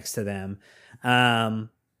slots in next to them.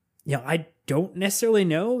 I don't necessarily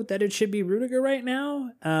know that it should be Rudiger right now.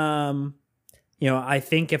 I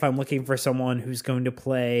think if I'm looking for someone who's going to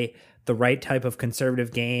play the right type of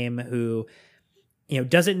conservative game, who,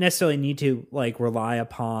 doesn't necessarily need to rely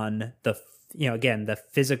upon the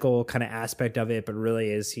physical kind of aspect of it, but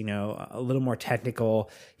really is, a little more technical.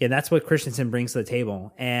 Yeah, that's what Christensen brings to the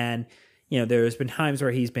table. And, there's been times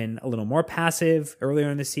where he's been a little more passive earlier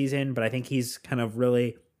in the season, but I think he's kind of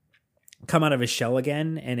really come out of his shell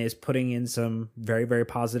again and is putting in some very, very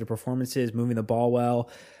positive performances, moving the ball well,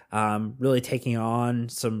 really taking on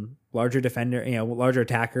some larger larger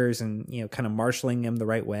attackers and, kind of marshaling them the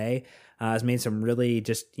right way. Has made some really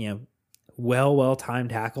just, well-timed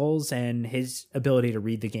tackles, and his ability to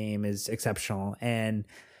read the game is exceptional. And,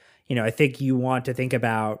 I think you want to think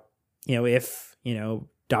about, if,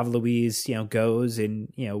 David Luiz, goes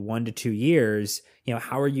in, 1 to 2 years,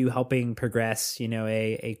 how are you helping progress,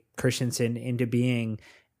 a Christensen into being,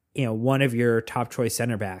 one of your top choice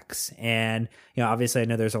center backs? And, obviously I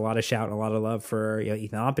know there's a lot of shout and a lot of love for,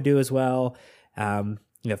 Ethan Ampadu as well.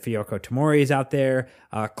 Fiyoko Tomori is out there.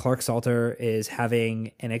 Clark Salter is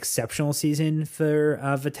having an exceptional season for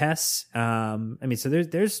Vitesse. So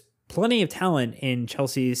there's plenty of talent in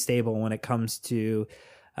Chelsea's stable when it comes to,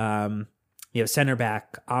 center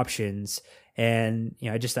back options. And,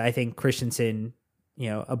 I think Christensen,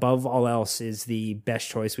 above all else, is the best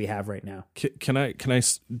choice we have right now. Can I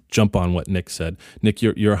jump on what Nick said? Nick,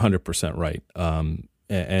 you're 100% right.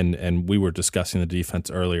 And we were discussing the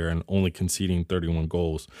defense earlier and only conceding 31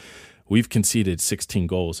 goals. We've conceded 16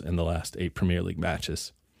 goals in the last 8 Premier League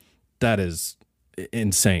matches. That is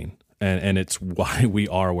insane. And it's why we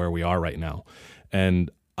are where we are right now.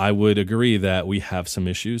 And I would agree that we have some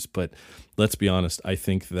issues, but let's be honest. I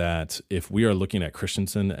think that if we are looking at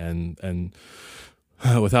Christensen and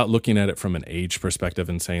without looking at it from an age perspective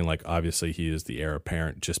and saying, obviously he is the heir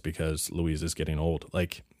apparent just because Luiz is getting old.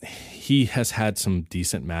 He has had some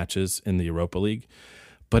decent matches in the Europa League.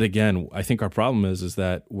 But again, I think our problem is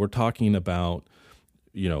that we're talking about,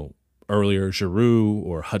 earlier Giroud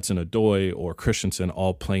or Hudson-Odoi or Christensen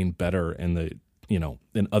all playing better in the,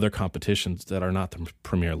 in other competitions that are not the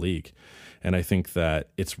Premier League. And I think that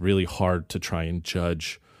it's really hard to try and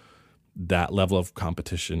judge that level of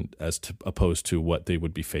competition as opposed to what they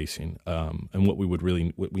would be facing. And what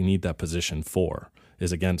we need that position for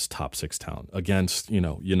is against top 6 talent, against,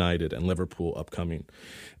 United and Liverpool upcoming.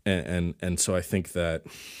 And so I think that,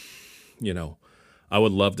 I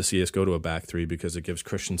would love to see us go to a back 3 because it gives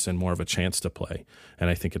Christensen more of a chance to play. And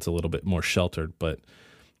I think it's a little bit more sheltered, but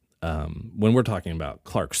when we're talking about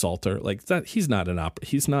Clark Salter, that, he's not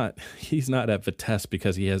at Vitesse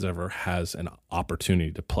because he has an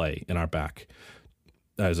opportunity to play in our back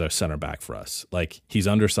as a center back for us. He's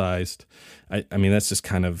undersized. I mean, that's just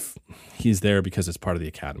kind of, he's there because it's part of the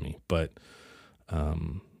academy, but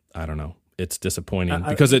I don't know. It's disappointing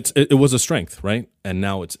because it was a strength, right? And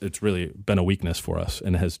now it's really been a weakness for us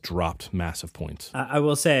and has dropped massive points. I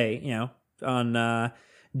will say, on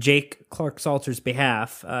Jake Clark Salter's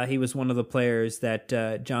behalf, he was one of the players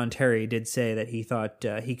that John Terry did say that he thought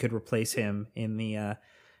he could replace him in the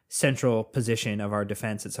central position of our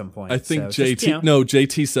defense at some point. I think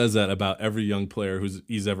JT says that about every young player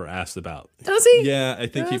he's ever asked about. Does he? Yeah, I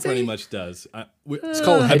think he pretty much does. It's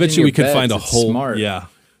called I bet you we could find a whole smart. Yeah.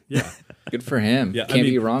 Good for him. Yeah, Can't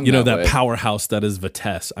be wrong. That way. powerhouse that is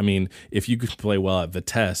Vitesse. I mean, if you could play well at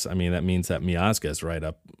Vitesse, I mean that means that Miazga is right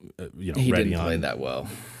up. He ready didn't on. play that well.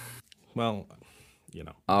 Well,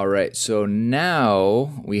 All right. So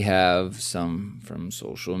now we have some from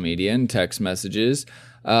social media and text messages.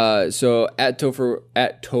 So at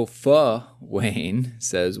Tofa Wayne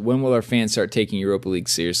says, when will our fans start taking Europa League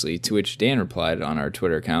seriously? To which Dan replied on our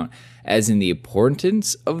Twitter account, as in the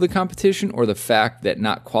importance of the competition or the fact that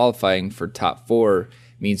not qualifying for top 4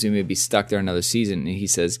 means we may be stuck there another season. And he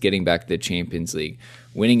says, getting back to the Champions League,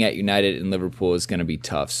 winning at United and Liverpool is going to be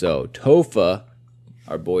tough. So Tofa,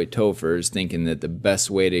 our boy Topher, is thinking that the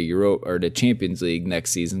best way to Champions League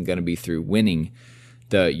next season is going to be through winning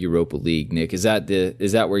the Europa League. Nick, is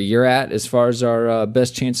that where you're at as far as our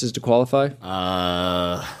best chances to qualify?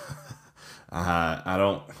 I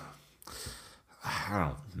don't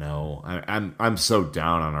know. I'm so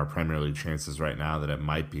down on our Premier League chances right now that it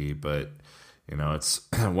might be, but it's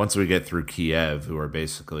once we get through Kiev, who are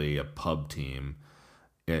basically a pub team,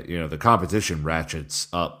 the competition ratchets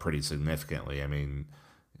up pretty significantly. I mean,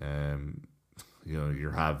 you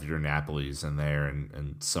have your Napoli's in there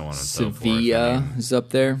and so on and so forth. Sevilla is up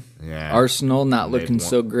there. Yeah. Arsenal not looking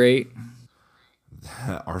so great.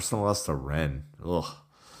 Arsenal lost to Rennes. Ugh.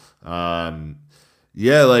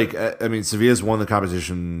 Yeah, like, I mean, Sevilla's won the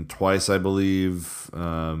competition twice, I believe.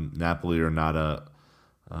 Napoli are not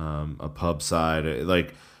a pub side.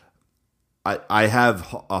 Like, I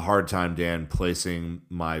have a hard time, Dan, placing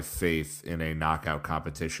my faith in a knockout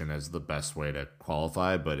competition as the best way to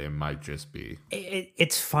qualify, but it might just be.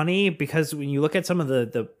 It's funny because when you look at some of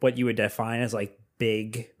the what you would define as like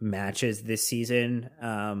big matches this season,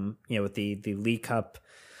 with the League Cup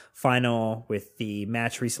final, with the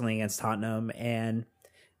match recently against Tottenham, and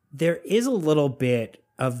there is a little bit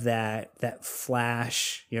of that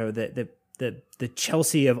flash, the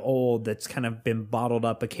Chelsea of old that's kind of been bottled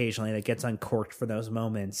up occasionally, that gets uncorked for those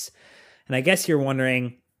moments. And I guess you're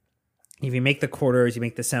wondering, if you make the quarters, you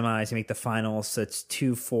make the semis, you make the finals, so it's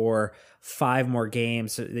 2, 4, 5 more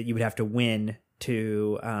games that you would have to win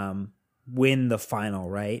to win the final,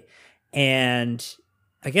 right? And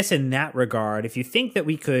I guess in that regard, if you think that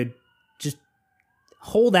we could just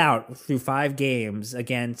hold out through 5 games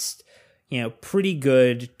against, pretty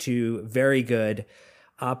good to very good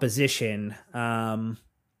opposition,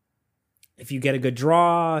 if you get a good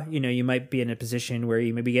draw, you might be in a position where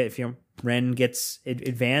you maybe get, if Rennes gets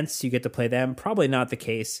advanced, you get to play them. Probably not the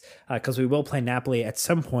case, because we will play Napoli at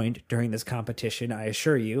some point during this competition, I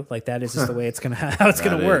assure you. Like, that is just the way it's how it's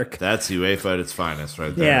gonna work. That's UEFA at its finest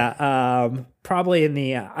right there. Yeah, probably in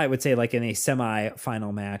the I would say like in a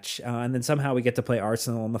semi-final match, and then somehow we get to play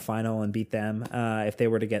Arsenal in the final and beat them if they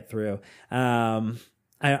were to get through.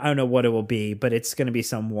 I don't know what it will be, but it's going to be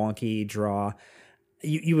some wonky draw.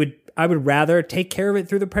 I would rather take care of it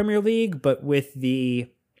through the Premier League, but with the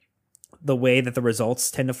way that the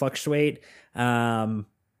results tend to fluctuate, hedging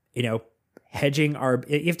you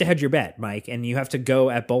have to hedge your bet, Mike, and you have to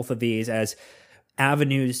go at both of these as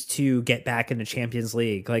avenues to get back into Champions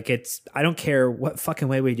League. Like, I don't care what fucking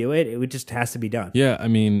way we do it. It just has to be done. Yeah. I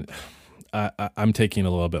mean, I'm taking a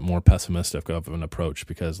little bit more pessimistic of an approach,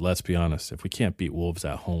 because let's be honest, if we can't beat Wolves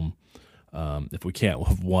at home, if we can't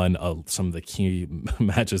have won some of the key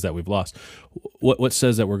matches that we've lost, what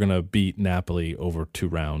says that we're going to beat Napoli over 2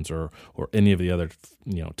 rounds or any of the other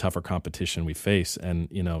tougher competition we face? And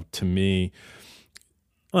to me,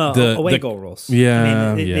 well, away goal rules.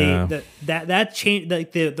 Yeah, I mean, yeah. That change,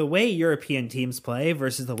 like the way European teams play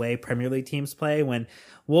versus the way Premier League teams play. When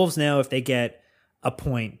Wolves know if they get a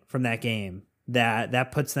point from that game,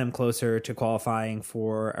 that puts them closer to qualifying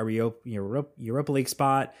for a Europa League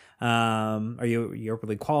spot, or Europa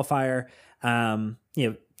League qualifier.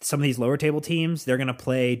 Some of these lower table teams, they're going to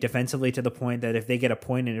play defensively to the point that if they get a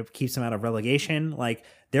point and it keeps them out of relegation, like,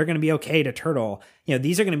 they're going to be okay to turtle.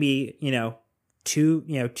 These are going to be, 2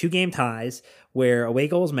 game ties where away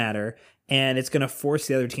goals matter, and it's going to force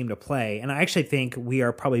the other team to play. And I actually think we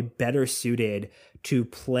are probably better suited to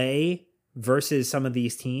play versus some of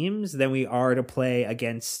these teams than we are to play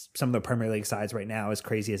against some of the Premier League sides right now, as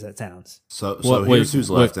crazy as that sounds. So here's who's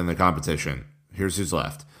left in the competition. Here's who's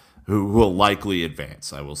left, who will likely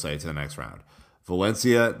advance, I will say, to the next round.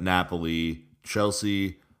 Valencia, Napoli,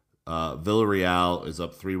 Chelsea, Villarreal is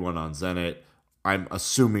up 3-1 on Zenit. I'm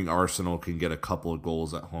assuming Arsenal can get a couple of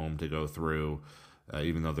goals at home to go through,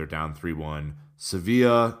 even though they're down 3-1.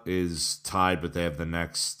 Sevilla is tied, but they have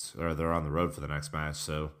they're on the road for the next match,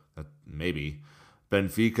 so maybe.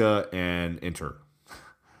 Benfica and Inter.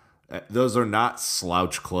 Those are not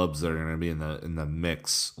slouch clubs that are going to be in the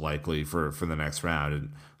mix likely for the next round,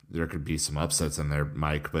 and there could be some upsets in there,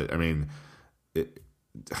 Mike. But I mean,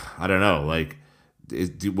 I don't know. Like,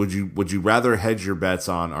 would you rather hedge your bets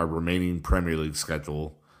on our remaining Premier League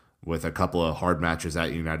schedule with a couple of hard matches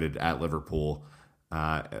at United, at Liverpool,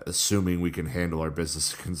 assuming we can handle our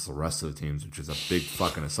business against the rest of the teams, which is a big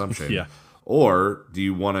fucking assumption? Yeah. Or do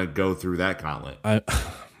you want to go through that gauntlet?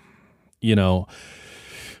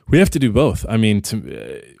 We have to do both. I mean,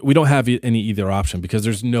 we don't have any either option, because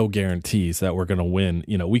there's no guarantees that we're going to win.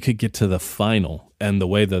 We could get to the final, and the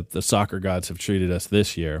way that the soccer gods have treated us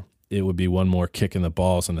this year, it would be one more kick in the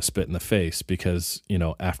balls and a spit in the face, because,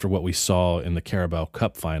 after what we saw in the Carabao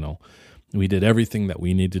Cup final, we did everything that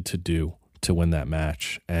we needed to do to win that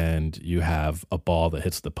match, and you have a ball that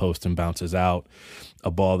hits the post and bounces out, a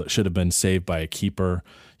ball that should have been saved by a keeper.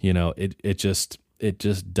 It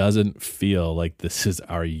just doesn't feel like this is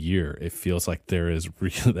our year. It feels like there is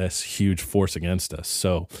really this huge force against us.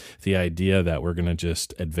 So the idea that we're going to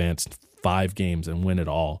just advance 5 games and win it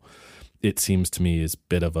all, it seems to me is a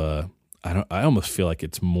bit of I almost feel like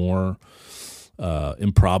it's more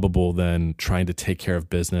improbable than trying to take care of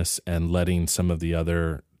business and letting some of the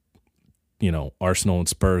other, Arsenal and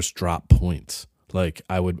Spurs drop points. Like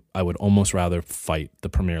I would almost rather fight the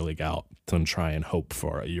Premier League out than try and hope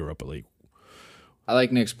for a Europa League. I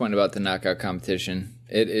like Nick's point about the knockout competition.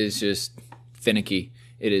 It is just finicky.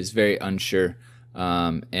 It is very unsure.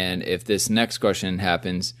 And if this next question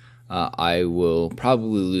happens, I will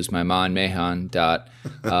probably lose my mind. Mehan.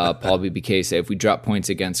 Paul BBK say, if we drop points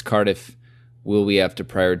against Cardiff, will we have to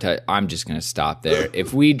prioritize? I'm just going to stop there.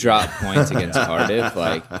 If we drop points against Cardiff,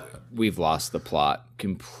 we've lost the plot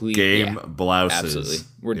completely. Game blouses. Absolutely.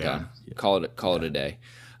 We're done. Call it a day.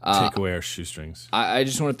 Take away our shoestrings. I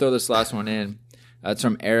just want to throw this last one in. It's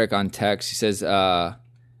from Eric on text. He says he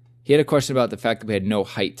had a question about the fact that we had no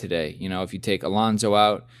height today. If you take Alonso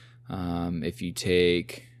out, if you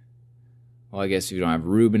take, I guess if you don't have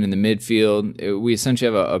Ruben in the midfield, we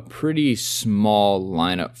essentially have a pretty small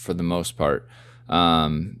lineup for the most part. We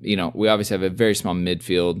obviously have a very small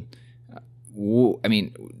midfield.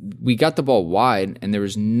 We got the ball wide, and there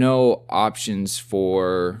was no options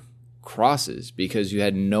for crosses because you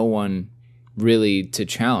had no one really to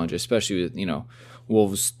challenge, especially with,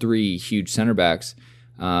 Wolves' 3 huge center backs.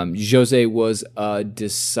 Jose was a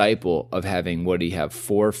disciple of having, what do you have,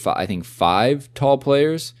 5 tall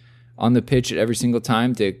players on the pitch at every single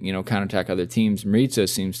time to, counterattack other teams. Mauricio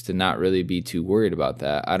seems to not really be too worried about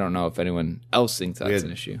that. I don't know if anyone else thinks that's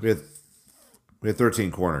an issue. We had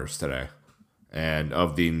 13 corners today. And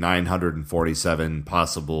of the 947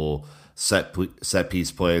 possible set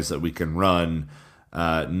piece plays that we can run,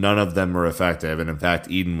 none of them were effective. And in fact,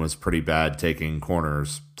 Eden was pretty bad taking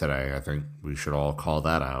corners today. I think we should all call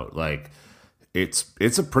that out.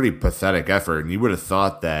 It's a pretty pathetic effort. And you would have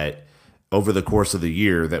thought that over the course of the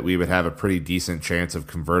year that we would have a pretty decent chance of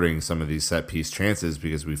converting some of these set piece chances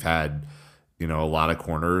because we've had, a lot of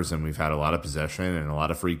corners and we've had a lot of possession and a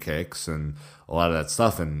lot of free kicks and a lot of that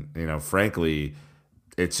stuff. And, frankly,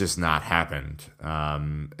 it's just not happened.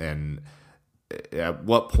 And at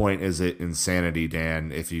what point is it insanity,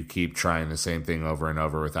 Dan, if you keep trying the same thing over and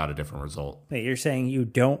over without a different result? Wait, you're saying you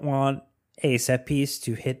don't want a set piece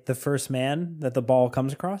to hit the first man that the ball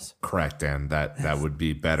comes across? Correct, Dan. That would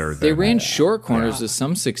be better. They ran short corners with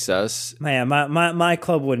some success. Man, my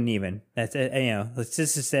club wouldn't even. That's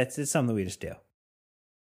it's something we just do.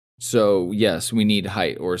 So yes, we need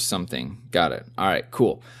height or something. Got it. All right,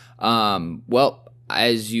 cool. Well,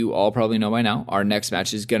 as you all probably know by now, our next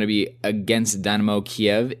match is going to be against Dynamo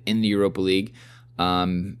Kiev in the Europa League,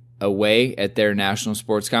 away at their national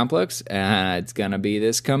sports complex, and it's going to be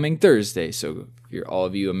this coming Thursday. So all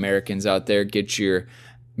of you Americans out there, get your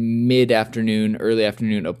mid-afternoon, early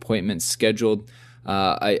afternoon appointments scheduled.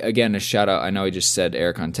 Again, a shout out. I know I just said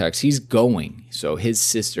Eric on text. He's going. So his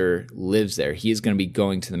sister lives there. He is going to be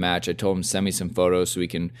going to the match. I told him send me some photos so we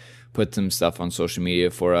can put some stuff on social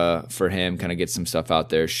media for him, kind of get some stuff out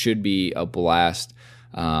there. Should be a blast.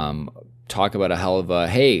 Talk about a hell of a,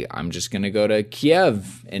 hey, I'm just going to go to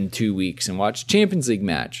Kiev in 2 weeks and watch a Champions League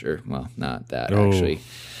match. Or, well, not that, actually.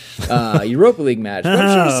 Europa League match. But I'm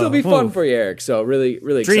sure it'll still be fun for you, Eric. So really,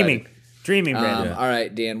 really exciting. Dreaming, Brandon. All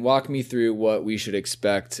right, Dan, walk me through what we should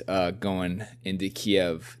expect going into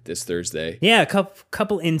Kiev this Thursday. Yeah, a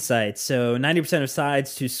couple insights. So 90% of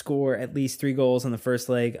sides to score at least 3 goals in the first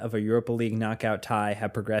leg of a Europa League knockout tie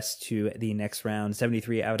have progressed to the next round.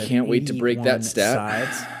 73 out of 81 Can't wait to break that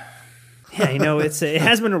stat. Sides. Yeah, it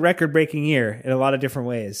has been a record-breaking year in a lot of different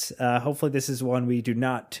ways. Hopefully this is one we do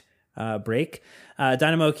not break.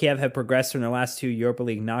 Dynamo Kiev have progressed from their last 2 Europa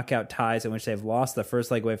League knockout ties in which they've lost the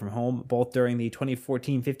first leg away from home, both during the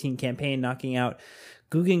 2014-15 campaign, knocking out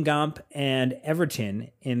Guingamp and Everton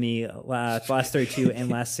in the last 32 and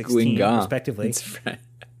last 16, respectively.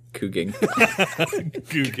 Cooking.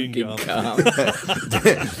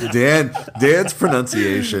 Dan's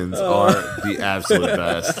pronunciations are the absolute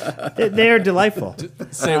best. They are delightful.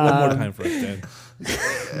 Say it one more time for us, Dan.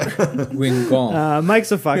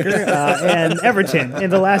 Mike's a fucker, and Everton in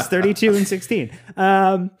the last 32 and 16.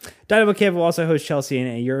 Dynamo Kiev will also host Chelsea in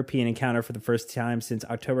a European encounter for the first time since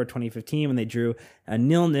October 2015 when they drew a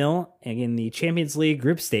 0-0 in the Champions League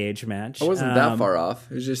group stage match. I wasn't that far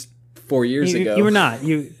off. It was just 4 years ago. You were not.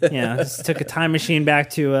 You just took a time machine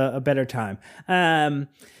back to a better time.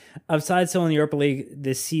 Of sides still in the Europa League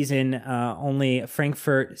this season, only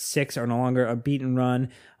Frankfurt 6 are no longer a beaten run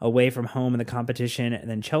away from home in the competition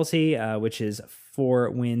than Chelsea, which is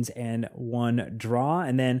 4 wins and 1 draw.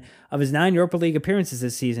 And then of his 9 Europa League appearances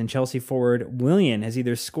this season, Chelsea forward Willian has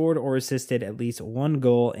either scored or assisted at least 1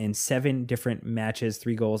 goal in 7 different matches,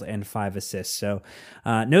 3 goals and 5 assists. So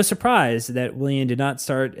no surprise that Willian did not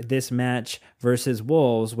start this match versus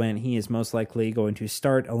Wolves when he is most likely going to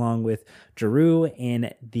start along with Giroud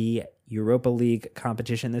in the Europa League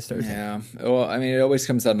competition this Thursday. Yeah, well, I mean, it always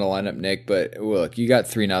comes down to lineup, Nick, but look, you got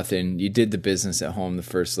 3-0. You did the business at home the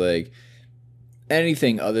first leg.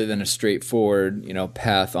 Anything other than a straightforward,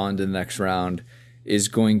 path on to the next round is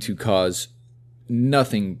going to cause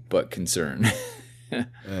nothing but concern.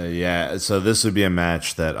 Yeah, so this would be a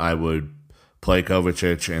match that I would play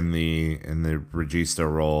Kovacic in the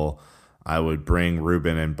Regista role. I would bring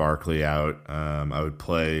Ruben and Barkley out. I would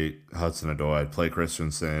play Hudson-Odoi. I'd play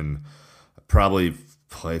Christensen. Probably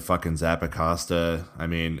play fucking Zappacosta. I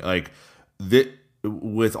mean,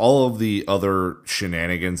 with all of the other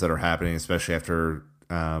shenanigans that are happening, especially after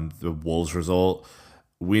the Wolves result,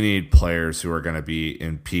 we need players who are going to be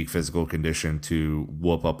in peak physical condition to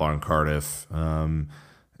whoop up on Cardiff.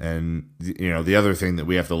 And the other thing that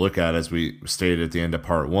we have to look at, as we stated at the end of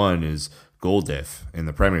part 1, is goal diff in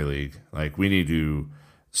the Premier League. Like, we need to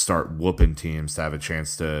start whooping teams to have a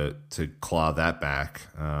chance to claw that back.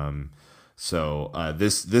 So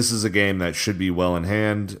this is a game that should be well in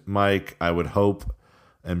hand, Mike. I would hope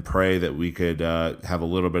and pray that we could have a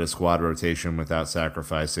little bit of squad rotation without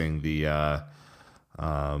sacrificing the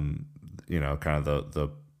kind of the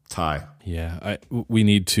tie. Yeah, we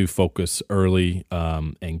need to focus early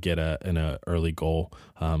and get an early goal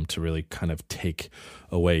to really kind of take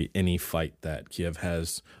away any fight that Kiev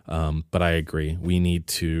has. But I agree, we need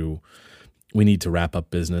to wrap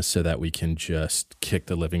up business so that we can just kick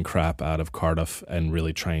the living crap out of Cardiff and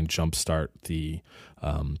really try and jumpstart the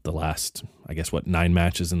last, 9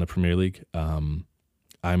 matches in the Premier League.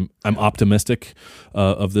 I'm optimistic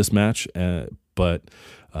of this match, but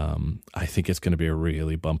I think it's going to be a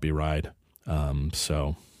really bumpy ride.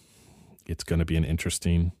 So it's going to be an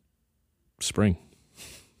interesting spring.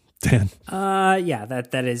 Dan? Yeah,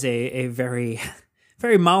 that is a very,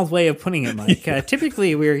 very mild way of putting it, Mike. Yeah.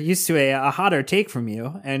 Typically, we're used to a hotter take from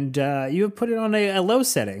you, and you have put it on a low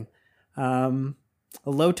setting, a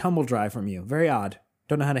low tumble dry from you. Very odd.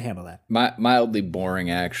 Don't know how to handle that. Mildly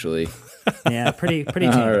boring, actually. Yeah, pretty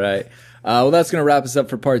All right. Well, that's going to wrap us up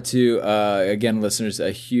for part 2. Again, listeners,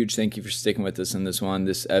 a huge thank you for sticking with us on this one.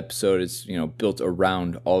 This episode is, built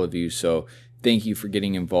around all of you. So thank you for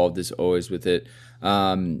getting involved as always with it.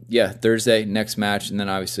 Thursday, next match. And then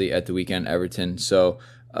obviously at the weekend, Everton. So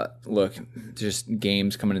look, just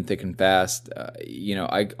games coming in thick and fast.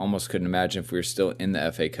 I almost couldn't imagine if we were still in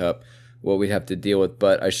the FA Cup what we'd have to deal with,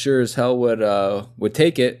 but I sure as hell would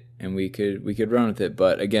take it, and we could run with it.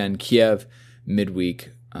 But again, Kiev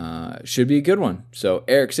midweek should be a good one. So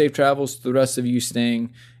Eric, safe travels to the rest of you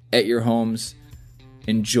staying at your homes.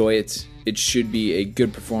 Enjoy it. It should be a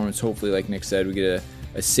good performance. Hopefully, like Nick said, we get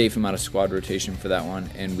a safe amount of squad rotation for that one,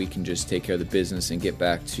 and we can just take care of the business and get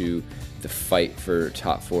back to the fight for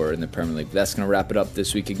top 4 in the Premier League. That's going to wrap it up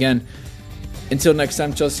this week again. Until next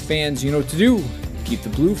time, Chelsea fans, you know what to do. Keep the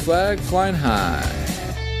blue flag flying high.